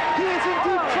Talaferro. He is in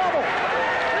deep trouble.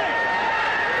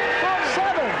 7,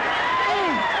 8, 9.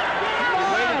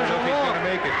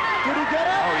 Did he get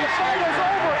out? The fight is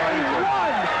over. A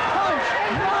one-punch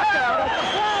knockout. A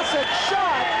classic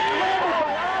shot landed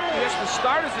by Ali. Yes, the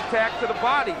starter's attack to the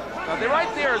body. Now,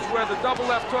 right there is where the double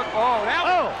left hook. Oh, that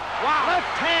was, wow. Left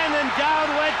hand and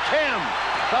down went Kim.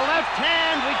 The left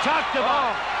hand we talked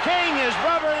about. King is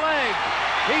rubber leg.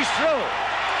 He's through.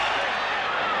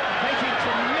 Taking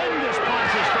tremendous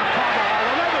punches from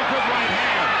Carvajal. Another good right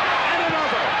hand. And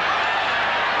another.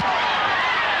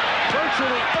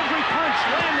 Virtually every punch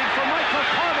landing for Michael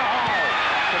Carvajal.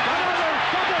 Another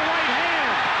double right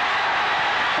hand.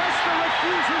 Custer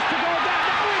refuses to go down.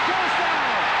 Now he goes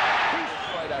down.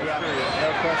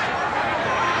 No question.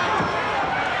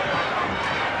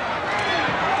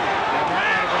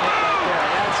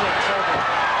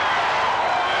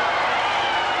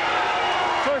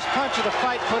 First punch of the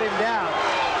fight put him down,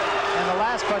 and the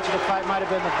last punch of the fight might have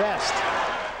been the best.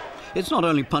 It's not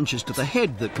only punches to the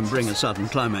head that can bring a sudden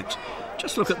climax.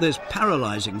 Just look at this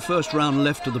paralysing first round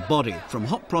left to the body from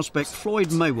hot prospect Floyd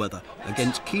Mayweather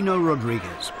against Kino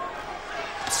Rodriguez.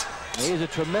 He's a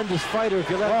tremendous fighter. If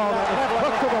you let him left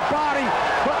hook to the body,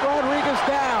 put Rodriguez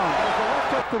down. It was the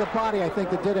left hook to the body, I think,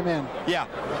 that did him in. Yeah,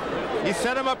 he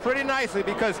set him up pretty nicely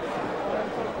because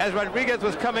as Rodriguez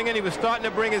was coming in, he was starting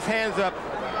to bring his hands up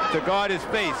to guard his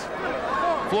face.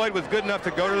 Floyd was good enough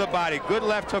to go to the body. Good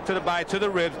left hook to the body, to the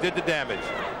ribs, did the damage.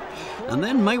 And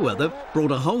then Mayweather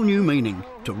brought a whole new meaning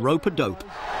to rope-a-dope.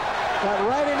 Got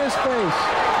right in his face.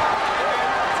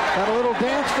 Got a little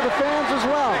dance for the fans as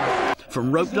well.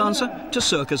 From rope dancer to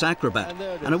circus acrobat,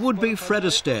 and a would-be Fred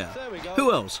Astaire.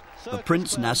 Who else but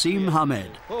Prince Naseem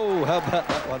Hamed? Oh, how about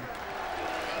that one?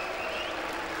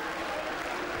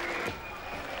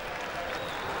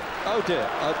 Oh dear,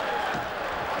 I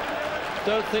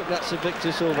don't think that's a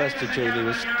Victor Sylvester tune he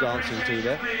was dancing to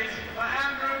there.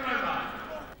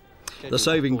 The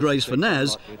saving grace for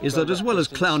Naz is that as well as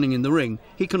clowning in the ring,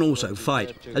 he can also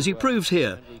fight, as he proves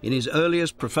here in his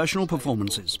earliest professional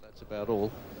performances. That's about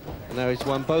all. And now he's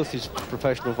won both his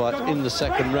professional fights in the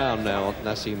second round now,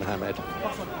 Naseem Hamed.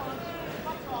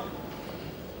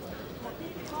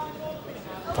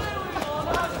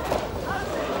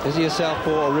 Is he a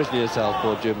southpaw or originally a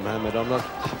southpaw, Jim Hamed? I'm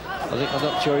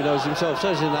not sure he knows himself. So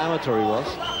as an amateur he was.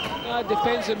 It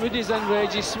depends on Moody's and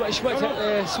Reggie's switch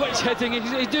hitting.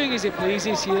 He's doing as he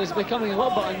pleases here. It's becoming a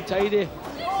little bit untidy.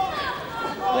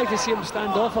 I'd like to see him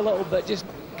stand off a little bit, just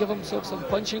give himself some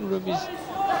punching room.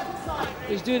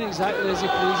 He's doing exactly as he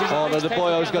pleases. Oh, no, the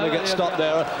boyo's going to get stopped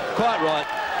there. Quite right.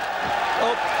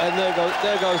 Oh, and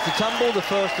there goes the tumble, the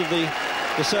first of the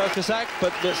circus act,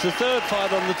 but it's the third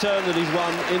fight on the turn that he's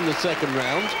won in the second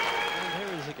round. And here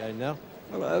he is again now.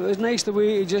 Well, it was nice the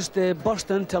way he just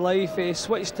burst into life. He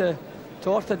switched to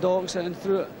orthodox and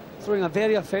throwing a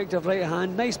very effective right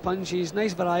hand. Nice punches,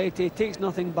 nice variety, takes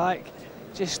nothing back,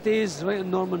 just stays right on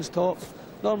Norman's top.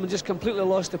 Norman just completely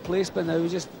lost the placement now. He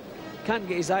just can't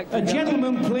get his act together.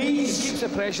 Gentlemen, please. He keeps the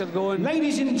pressure going.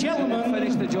 Ladies and gentlemen,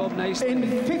 finish the job nicely. In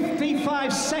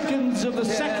 55 seconds of the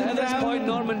second round, at this point,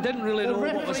 Norman didn't really know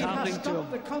what was happening to him.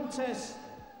 The contest.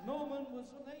 Norman was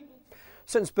unable.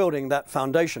 Since building that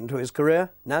foundation to his career,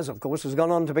 Naz, of course, has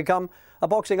gone on to become a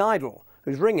boxing idol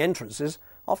whose ring entrances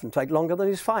often take longer than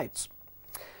his fights.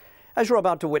 As you're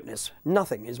about to witness,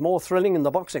 nothing is more thrilling in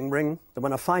the boxing ring than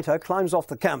when a fighter climbs off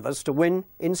the canvas to win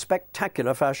in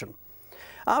spectacular fashion.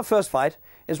 Our first fight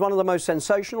is one of the most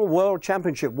sensational World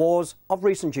Championship wars of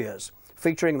recent years,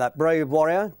 featuring that brave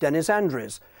warrior, Dennis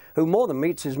Andries, who more than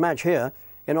meets his match here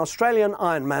in Australian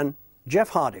Ironman Jeff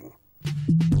Harding.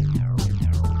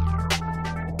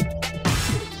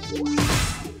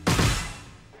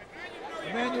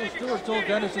 Stewart told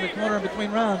Dennis in the corner in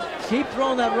between rounds, keep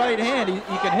throwing that right hand. You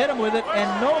can hit him with it,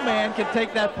 and no man can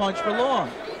take that punch for long.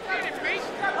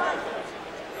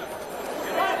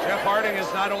 Jeff Harding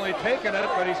has not only taken it,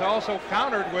 but he's also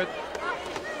countered with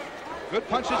good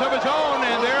punches of his own,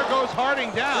 and there goes Harding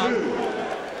down. 2,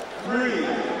 3,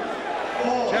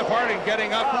 4. Jeff Harding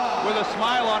getting up with a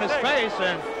smile on his face,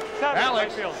 and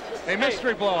Alex, a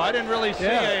mystery blow. I didn't really see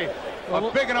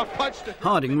a big enough punch to...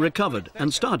 Harding recovered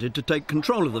and started to take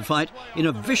control of the fight in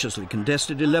a viciously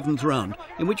contested 11th round,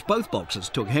 in which both boxers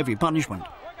took heavy punishment.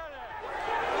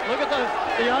 Look at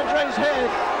the Andre's head.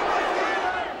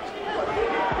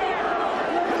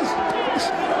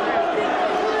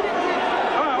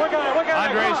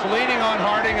 Andre's leaning on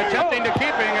Harding, attempting to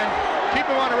keep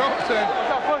him on the ropes, and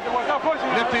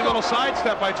nifty little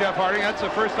sidestep by Jeff Harding. That's the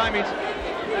first time he's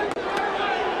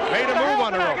made a move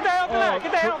on the ropes.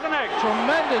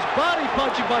 Tremendous body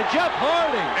punching by Jeff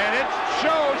Harding. And it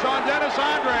shows on Dennis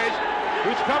Andres,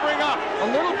 who's covering up. A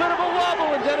little bit of a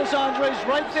wobble in Dennis Andres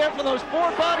right there for those 4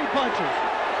 body punches.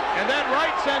 And that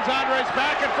right sends Andres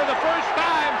back, and for the first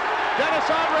time, Dennis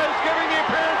Andres giving the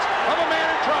appearance of a man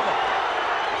in trouble.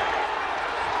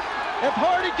 If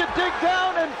Harding can dig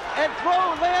down and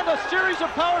land a series of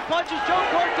power punches, Joe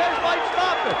Cortez might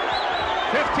stop it.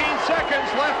 15 seconds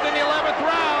left in the 11th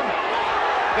round.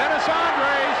 Dennis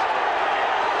Andres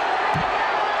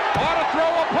ought to throw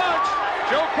a punch.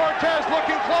 Joe Cortez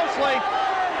looking closely.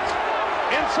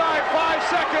 Inside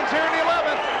 5 seconds here in the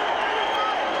 11th.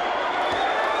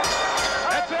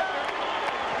 That's it.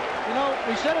 You know,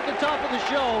 we said at the top of the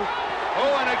show.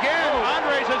 Oh, and again,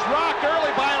 Andres is rocked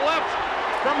early by a left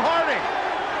from Harding.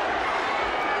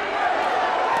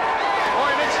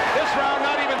 Boy, this round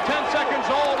not even 10 seconds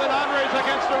old, and Andres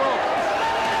against the rope.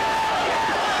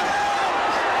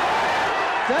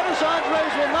 Dennis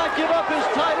Andres will not give up his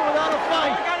title without a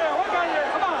fight.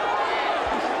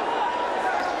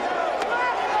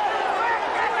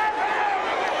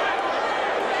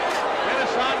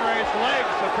 Dennis Andres'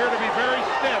 legs appear to be very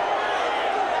stiff.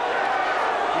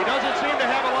 He doesn't seem to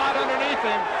have a lot underneath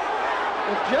him.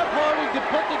 If Jeff Harding could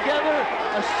put together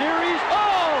a series...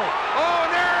 Oh,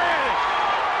 and there it is!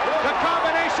 The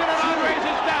combination of Andres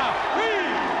is down. 3,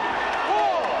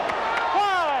 4,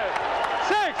 5,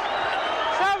 6,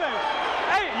 7,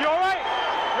 8. You all right?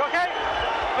 You okay?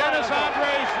 Dennis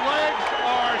Andres' legs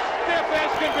are stiff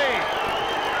as can be.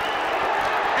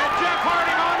 And Jeff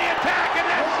Harding on the attack, and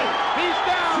that's it. He's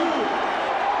down.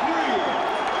 2, 3,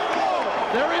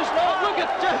 4. There is no... Look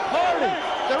at Jeff Harding.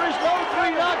 There is no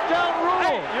 3 knockdown rule.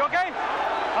 Hey, you okay?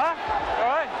 Huh? All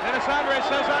right? Dennis Andres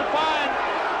says, I'm fine.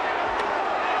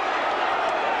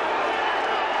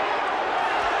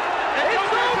 And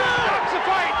it's over! Stops the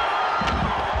fight.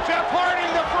 Jeff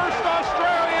Harding, the first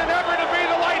Australian ever to be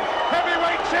the light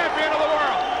heavyweight champion of the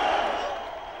world.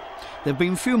 There have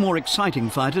been few more exciting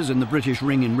fighters in the British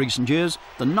ring in recent years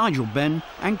than Nigel Benn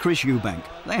and Chris Eubank.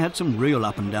 They had some real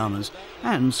up-and-downers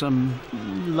and some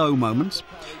low moments.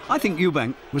 I think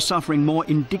Eubank was suffering more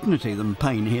indignity than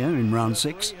pain here in round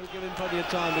 6. He'll give him plenty of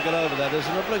time to get over that. There's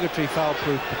an obligatory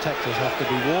foul-proof protectors have to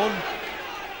be worn.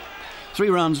 3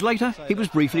 rounds later, he was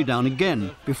briefly down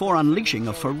again before unleashing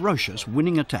a ferocious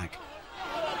winning attack.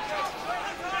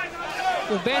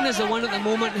 Well, Benn is the one at the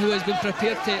moment who has been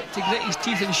prepared to grit his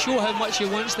teeth and show how much he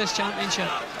wants this championship.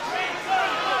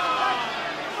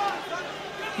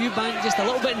 Eubank just a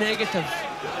little bit negative.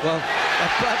 Well,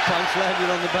 that punch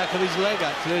landed on the back of his leg,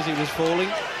 actually, as he was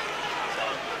falling.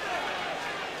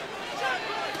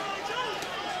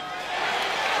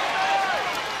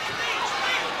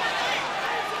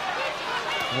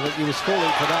 I think he was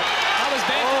falling for that. That was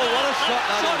Benn. Oh, what a shot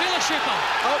that Shot is. really shaker.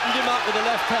 Opened him up with the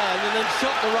left hand and then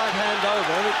shot the right hand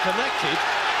over, and it connected.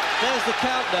 There's the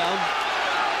countdown.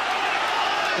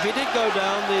 If he did go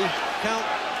down, the count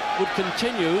would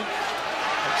continue.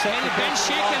 Ben's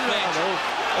shaking, Reg.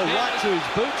 Oh, right to his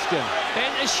boots, Jim.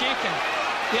 Benn is shaking.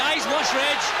 The eyes watch,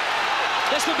 Reg.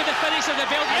 This will be the finish of the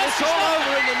belt. And Yes, it's all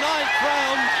over in the 9th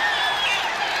round.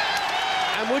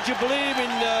 And would you believe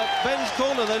in Benn's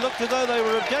corner, they looked as though they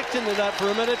were objecting to that for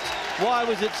a minute. Why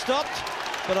was it stopped?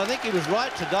 But I think he was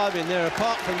right to dive in there.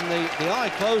 Apart from the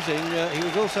eye closing, he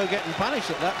was also getting punished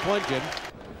at that point, Jim.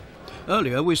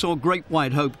 Earlier, we saw great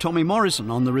white hope Tommy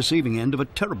Morrison on the receiving end of a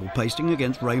terrible pasting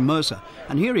against Ray Mercer.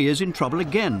 And here he is in trouble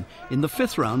again in the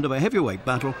 5th round of a heavyweight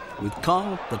battle with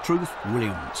Carl the Truth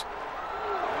Williams.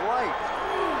 Right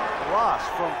cross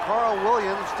from Carl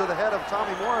Williams to the head of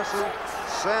Tommy Morrison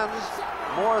sends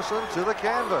Morrison to the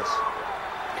canvas.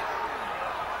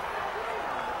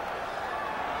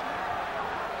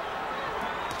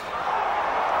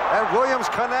 And Williams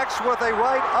connects with a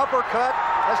right uppercut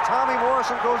as Tommy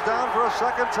Morrison goes down for a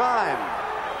second time.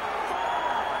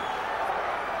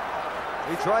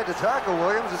 He tried to tackle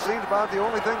Williams. It seemed about the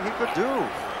only thing he could do.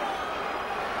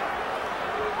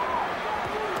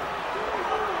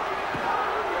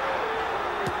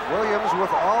 Williams,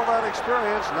 with all that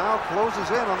experience, now closes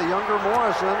in on the younger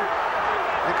Morrison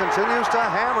and continues to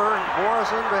hammer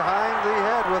Morrison behind the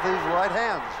head with his right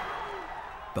hands.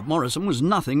 But Morrison was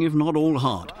nothing if not all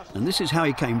heart, and this is how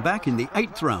he came back in the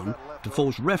 8th round to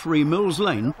force referee Mills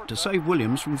Lane to save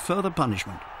Williams from further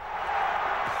punishment.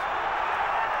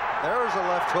 There's a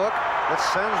left hook that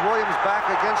sends Williams back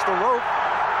against the rope,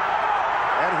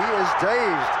 and he is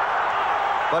dazed.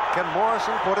 But can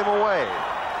Morrison put him away?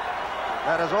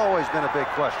 That has always been a big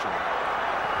question.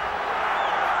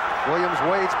 Williams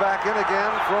wades back in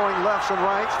again, throwing lefts and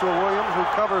rights to a Williams who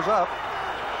covers up.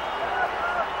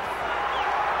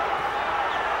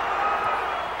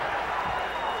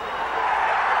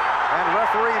 And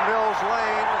referee Mills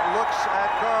Lane looks at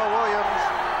Carl Williams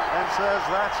and says,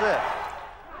 that's it.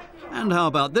 And how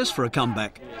about this for a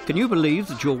comeback? Can you believe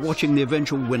that you're watching the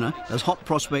eventual winner as hot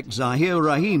prospect Zahir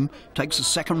Rahim takes a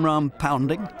second round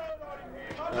pounding?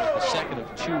 The second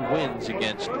of 2 wins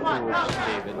against David. I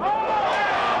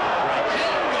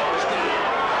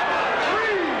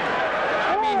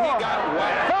mean, he got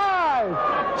whacked.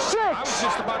 5, 6, I was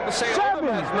just about to say, 7,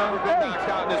 has never been knocked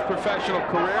out in his professional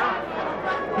career.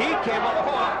 He came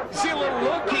up, see a little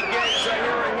look he gets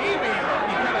Zahir Rahim. He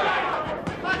kind of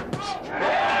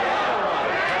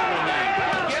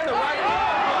get the right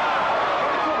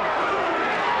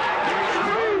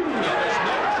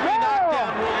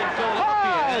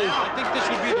I think this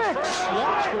would be the first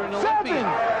loss for an Olympian.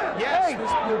 Yes,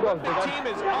 the team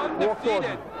is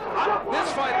undefeated. This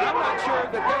fight, I'm not sure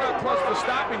that they're not close to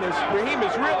stopping this. Rahim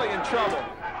is really in trouble.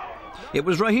 It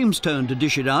was Rahim's turn to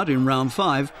dish it out in round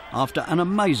 5 after an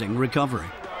amazing recovery.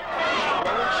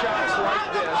 Shots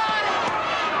like this.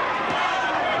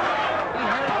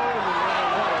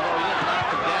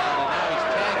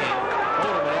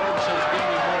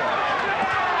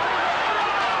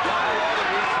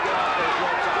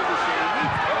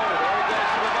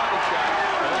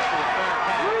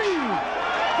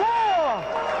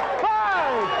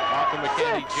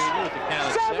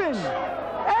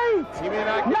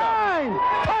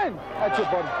 That's it,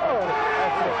 buddy. Oh,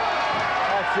 that's it.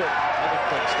 That's it. Another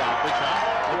quick stoppage, huh?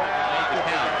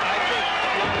 I think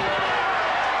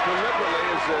deliberately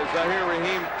is Zahir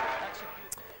Rahim.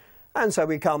 And so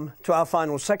we come to our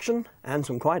final section and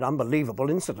some quite unbelievable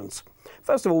incidents.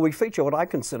 First of all, we feature what I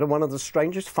consider one of the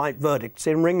strangest fight verdicts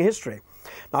in ring history.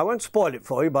 Now, I won't spoil it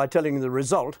for you by telling you the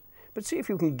result, but see if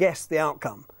you can guess the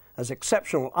outcome as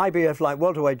exceptional IBF light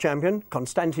welterweight champion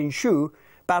Konstantin Shu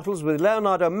battles with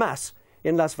Leonardo Mas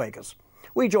in Las Vegas.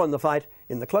 We join the fight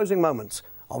in the closing moments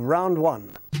of round 1.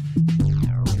 He's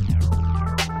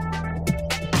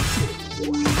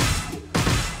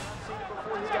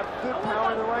got good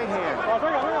power in the right hand.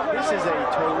 This is a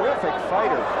terrific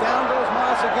fighter. Down goes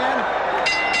Mas again.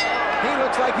 He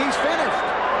looks like he's finished.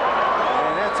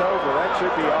 And that's over. That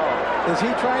should be all. Is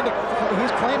he trying to...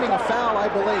 He's claiming a foul, I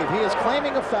believe. He is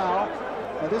claiming a foul.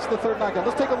 Now, this is the third knockout.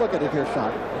 Let's take a look at it here,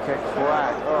 Sean. Okay,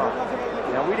 crack. Oh.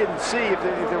 Now, we didn't see if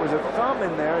there was a thumb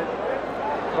in there,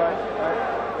 but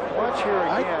watch here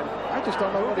again. I just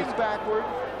don't know what he's... backward,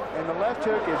 and the left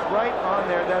hook is right on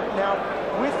there. Now,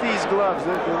 with these gloves,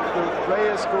 the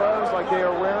Reyes gloves like they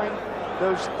are wearing,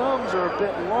 those thumbs are a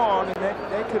bit long, and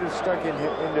that could have stuck into...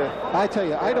 I tell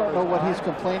you, I don't know what he's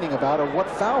complaining about or what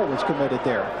foul was committed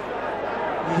there.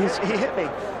 He hit me.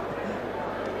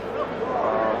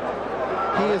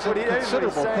 He is in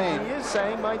considerable pain. He is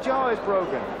saying my jaw is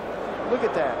broken. Look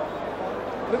at that.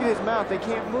 Look at his mouth. They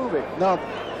can't move it. No,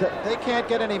 they can't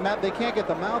get any. They can't get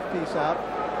the mouthpiece out.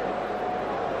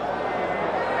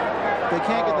 They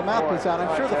can't get the mouthpiece out.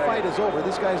 I'm sure the fight is over.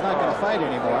 This guy's not going to fight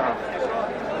anymore.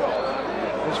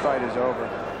 This fight is over.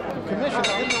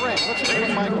 Commissioner in the ring. Let's hear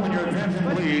from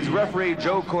Michael. Please, referee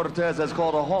Joe Cortez has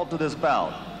called a halt to this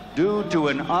bout due to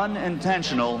an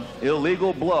unintentional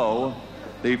illegal blow.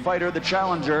 The fighter, the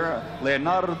challenger,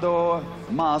 Leonardo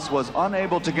Mas, was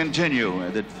unable to continue.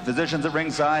 The physicians at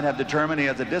ringside have determined he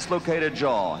has a dislocated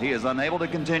jaw. He is unable to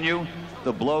continue.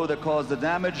 The blow that caused the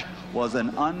damage was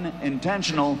an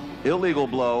unintentional illegal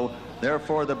blow.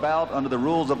 Therefore, the bout under the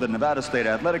rules of the Nevada State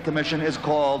Athletic Commission is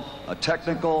called a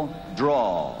technical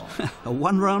draw. A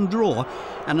one-round draw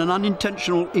and an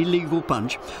unintentional illegal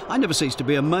punch. I never cease to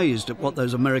be amazed at what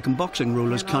those American boxing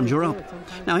rulers conjure up.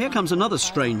 Now, here comes another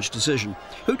strange decision.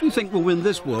 Who do you think will win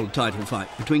this world title fight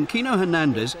between Kino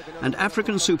Hernandez and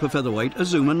African super featherweight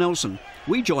Azuma Nelson?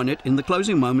 We join it in the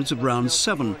closing moments of round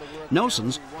 7.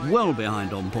 Nelson's well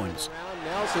behind on points.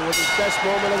 Nelson with his best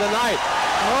moment of the night.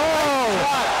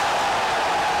 Oh!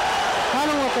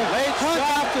 Late shot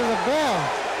after the bell.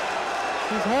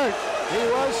 He's hurt. He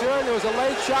was hurt. There was a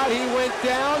late shot. He went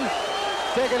down,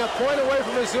 taking a point away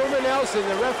from Azuma Nelson.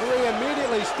 The referee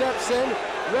immediately steps in,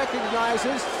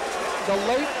 recognizes the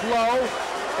late blow,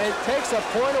 and takes a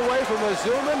point away from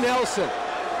Azuma Nelson.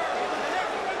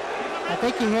 I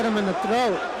think he hit him in the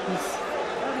throat.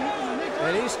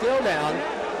 And he's still down.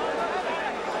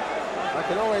 I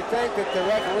can only think that the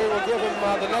referee will give him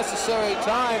the necessary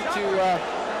time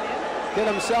to get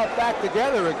himself back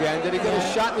together again. Did he get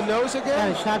a shot in the nose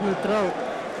again? Yeah, a shot in the throat.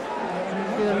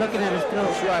 He was looking at his throat.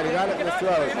 That's right, he got it in the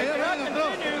throat.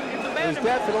 It was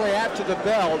definitely after the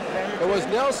bell. It was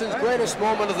Nelson's greatest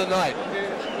moment of the night.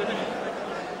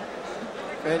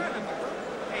 And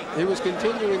he was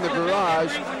continuing the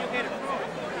barrage.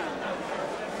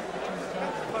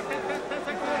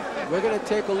 We're going to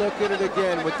take a look at it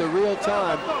again with the real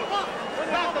time.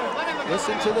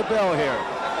 Listen to the bell here.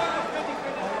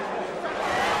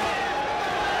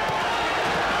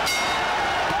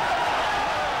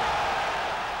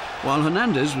 While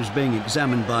Hernandez was being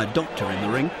examined by a doctor in the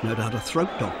ring, no doubt a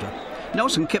throat doctor,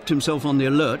 Nelson kept himself on the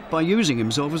alert by using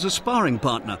himself as a sparring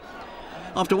partner.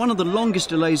 After one of the longest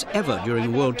delays ever during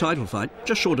a world title fight,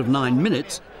 just short of 9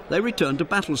 minutes, they returned to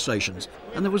battle stations,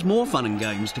 and there was more fun and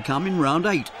games to come in round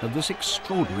 8 of this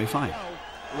extraordinary fight.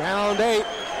 Round 8.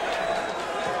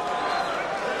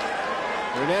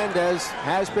 Hernandez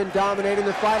has been dominating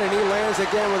the fight, and he lands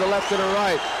again with a left and a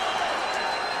right.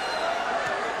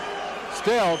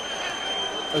 Still,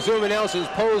 Azuma Nelson's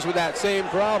posed with that same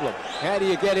problem. How do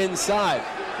you get inside?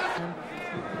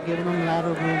 Giving him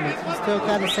lateral movements. He's still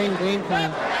got the same game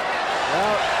plan.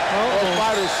 Well, both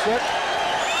fighters slip,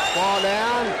 fall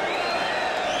down.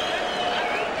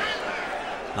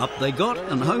 Up they got,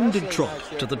 and home did trot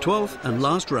to the 12th and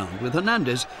last round, with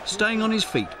Hernandez staying on his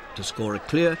feet to score a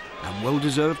clear and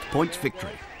well-deserved points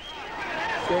victory.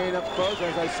 Staying up close,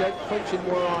 as I said, punching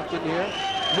more often here,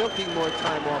 milking more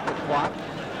time off the clock.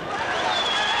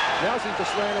 Nelson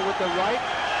just landed with the right.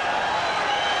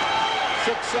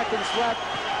 6 seconds left.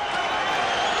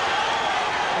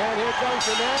 And here comes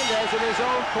Hernandez in his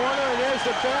own corner, and there's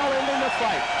the bell ending the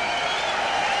fight.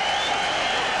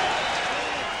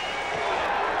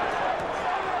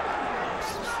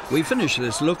 We finish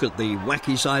this look at the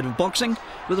wacky side of boxing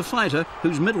with a fighter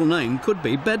whose middle name could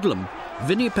be Bedlam,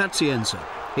 Vinny Pazienza.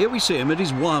 Here we see him at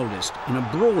his wildest in a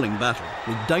brawling battle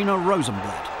with Dana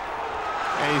Rosenblatt.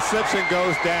 And he slips and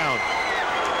goes down.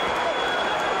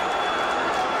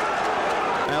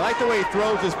 And I like the way he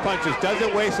throws his punches.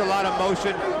 Doesn't waste a lot of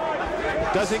motion.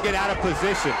 Doesn't get out of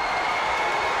position.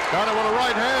 Got it with a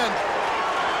right hand.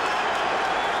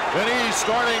 Vinny's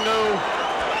starting to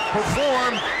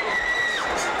perform.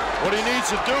 What he needs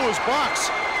to do is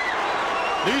box.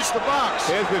 Needs to box.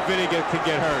 Here's where Vinny can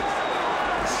get hurt.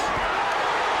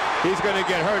 He's going to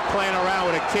get hurt playing around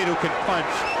with a kid who can punch.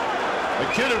 A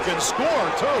kid who can score,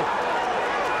 too.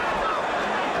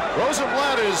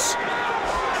 Rosenblatt is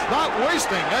not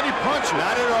wasting any punches.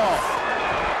 Not at all.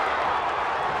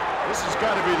 This has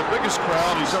got to be the biggest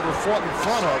crowd he's ever fought in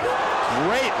front of.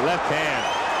 Great left hand.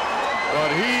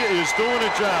 But he is doing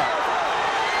a job.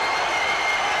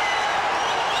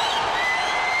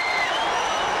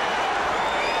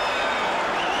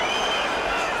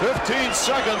 15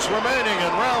 seconds remaining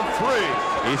in round 3.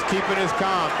 He's keeping his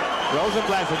calm.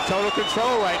 Rosenblatt's in total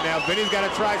control right now. Vinny's got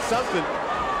to try something.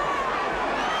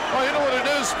 Oh, you know what it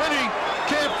is? Vinny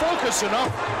can't focus enough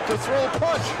to throw a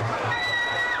punch.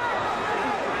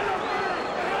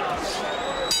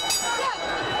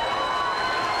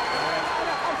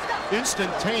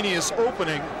 Instantaneous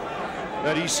opening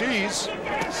that he sees,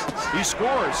 he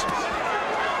scores.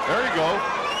 There you go.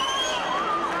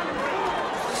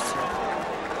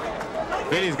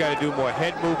 Vinny's got to do more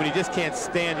head movement. He just can't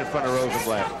stand in front of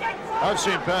Rosenblatt. I've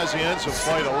seen Pazienza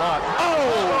fight a lot.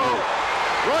 Oh!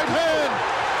 Right hand,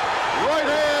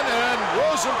 and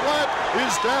Rosenblatt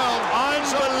is down.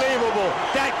 Unbelievable.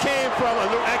 That came from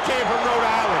Rhode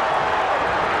Island.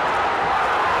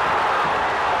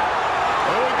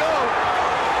 There we go.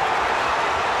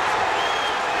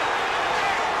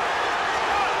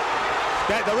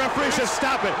 The referee should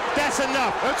stop it. That's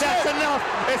enough. That's enough.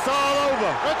 It's all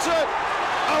over. That's it.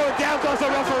 Oh, down goes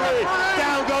the referee.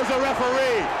 Down goes the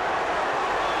referee.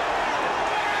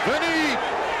 Benny,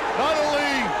 not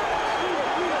only,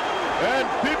 and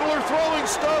people are throwing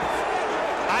stuff.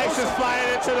 Ice is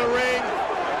flying into the ring.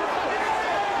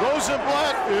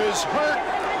 Rosenblatt is hurt.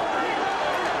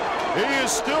 He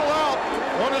is still out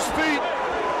on his feet.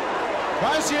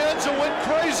 Pazienza went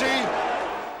crazy.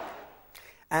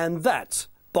 And that's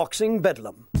Boxing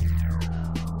Bedlam.